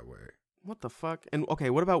 Seems that way. What the fuck? And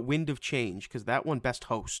okay, what about Wind of Change? Because that won Best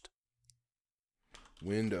Host.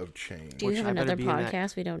 Wind of Change. Do you Which have I better another be in that-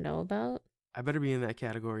 podcast we don't know about? I better be in that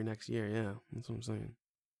category next year. Yeah, that's what I'm saying.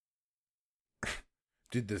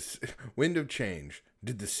 Wind of Change?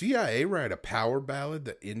 Did the CIA write a power ballad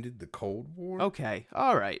that ended the Cold War? Okay.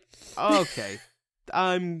 All right. Okay.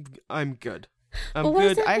 I'm good. I'm Well, what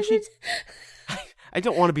does good. that I have actually to I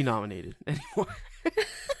don't want to be nominated anymore.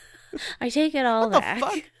 I take it all What the back.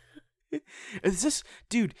 fuck? Is this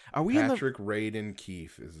dude? Are we Patrick Radin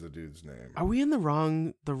Keefe is the dude's name. Are we in the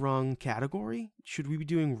wrong category? Should we be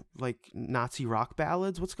doing like Nazi rock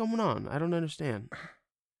ballads? What's going on? I don't understand.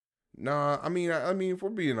 Nah, I mean, if we're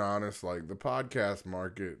being honest, like the podcast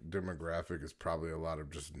market demographic is probably a lot of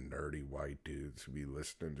just nerdy white dudes who be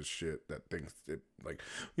listening to shit that thinks it like,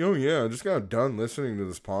 I just got done listening to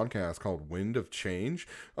this podcast called Wind of Change.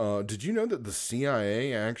 Did you know that the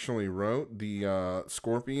CIA actually wrote the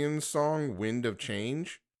Scorpions song Wind of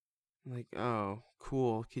Change? Like, oh,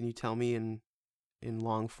 cool. Can you tell me in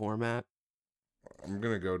long format? I'm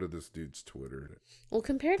gonna go to this dude's Twitter. Well,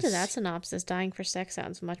 compared to that synopsis, Dying for Sex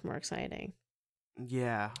sounds much more exciting.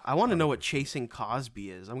 Yeah, I want to know what Chasing Cosby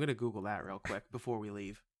is. I'm gonna Google that real quick before we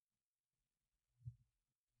leave.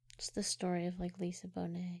 It's the story of like Lisa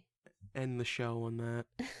Bonet. End the show on that.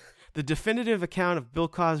 The definitive account of Bill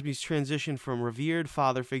Cosby's transition from revered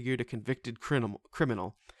father figure to convicted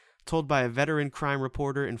criminal, told by a veteran crime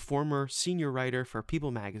reporter and former senior writer for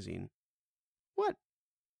People magazine. What?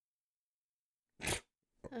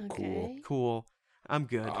 Okay. Cool. I'm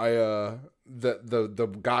good.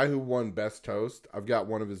 The guy who won Best Host, I've got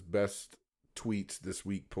one of his best tweets this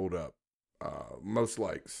week pulled up. Most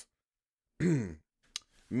likes.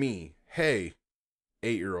 Me, hey,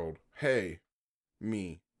 8-year-old. Hey,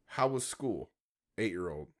 me, how was school?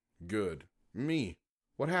 8-year-old, good. Me,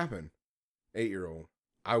 what happened? 8-year-old,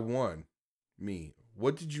 I won. Me,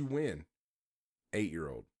 What did you win?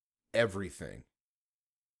 8-year-old. Everything.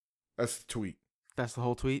 That's the tweet. That's the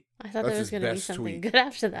whole tweet. I thought That's there was his going to be best something tweet. good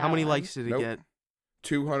after that. How many one. likes did he Nope. get?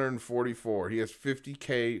 244. He has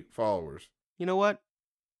 50K followers. You know what?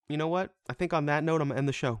 I think on that note, I'm gonna end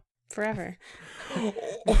the show. Forever. I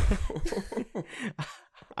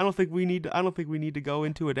don't think we need to go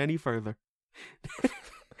into it any further.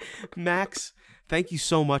 Max, thank you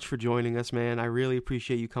so much for joining us, man. I really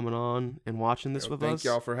appreciate you coming on and watching this with us. Thank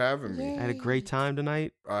y'all for having me. Yay. I had a great time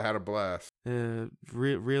tonight. I had a blast.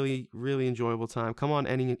 Really enjoyable time. Come on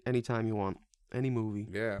anytime you want. Any movie.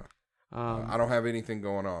 Yeah. I don't have anything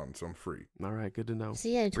going on, so I'm free. All right, good to know.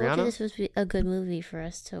 See, I told Brianna? you this was a good movie for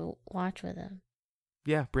us to watch with him.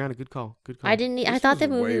 Yeah, Brianna, good call. Good call. I This thought was the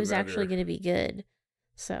movie way was actually better. going to be good.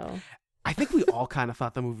 So I think we all kind of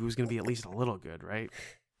thought the movie was going to be at least a little good, right?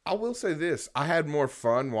 I will say this. I had more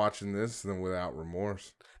fun watching this than Without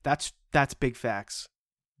Remorse. That's big facts.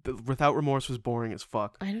 Without Remorse was boring as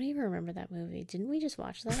fuck. I don't even remember that movie. Didn't we just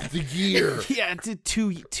watch that? The year. Yeah, it did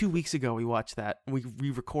two weeks ago we watched that. We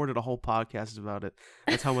recorded a whole podcast about it.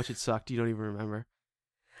 That's how much it sucked. You don't even remember.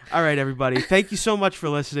 All right, everybody. Thank you so much for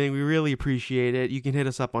listening. We really appreciate it. You can hit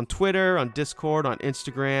us up on Twitter, on Discord, on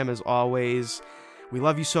Instagram, as always. We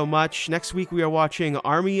love you so much. Next week we are watching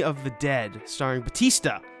Army of the Dead, starring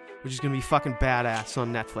Batista, which is going to be fucking badass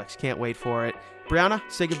on Netflix. Can't wait for it. Brianna,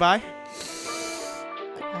 say goodbye.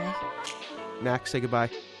 Goodbye. Max, say goodbye.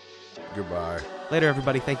 Goodbye. Later,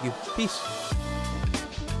 everybody. Thank you. Peace.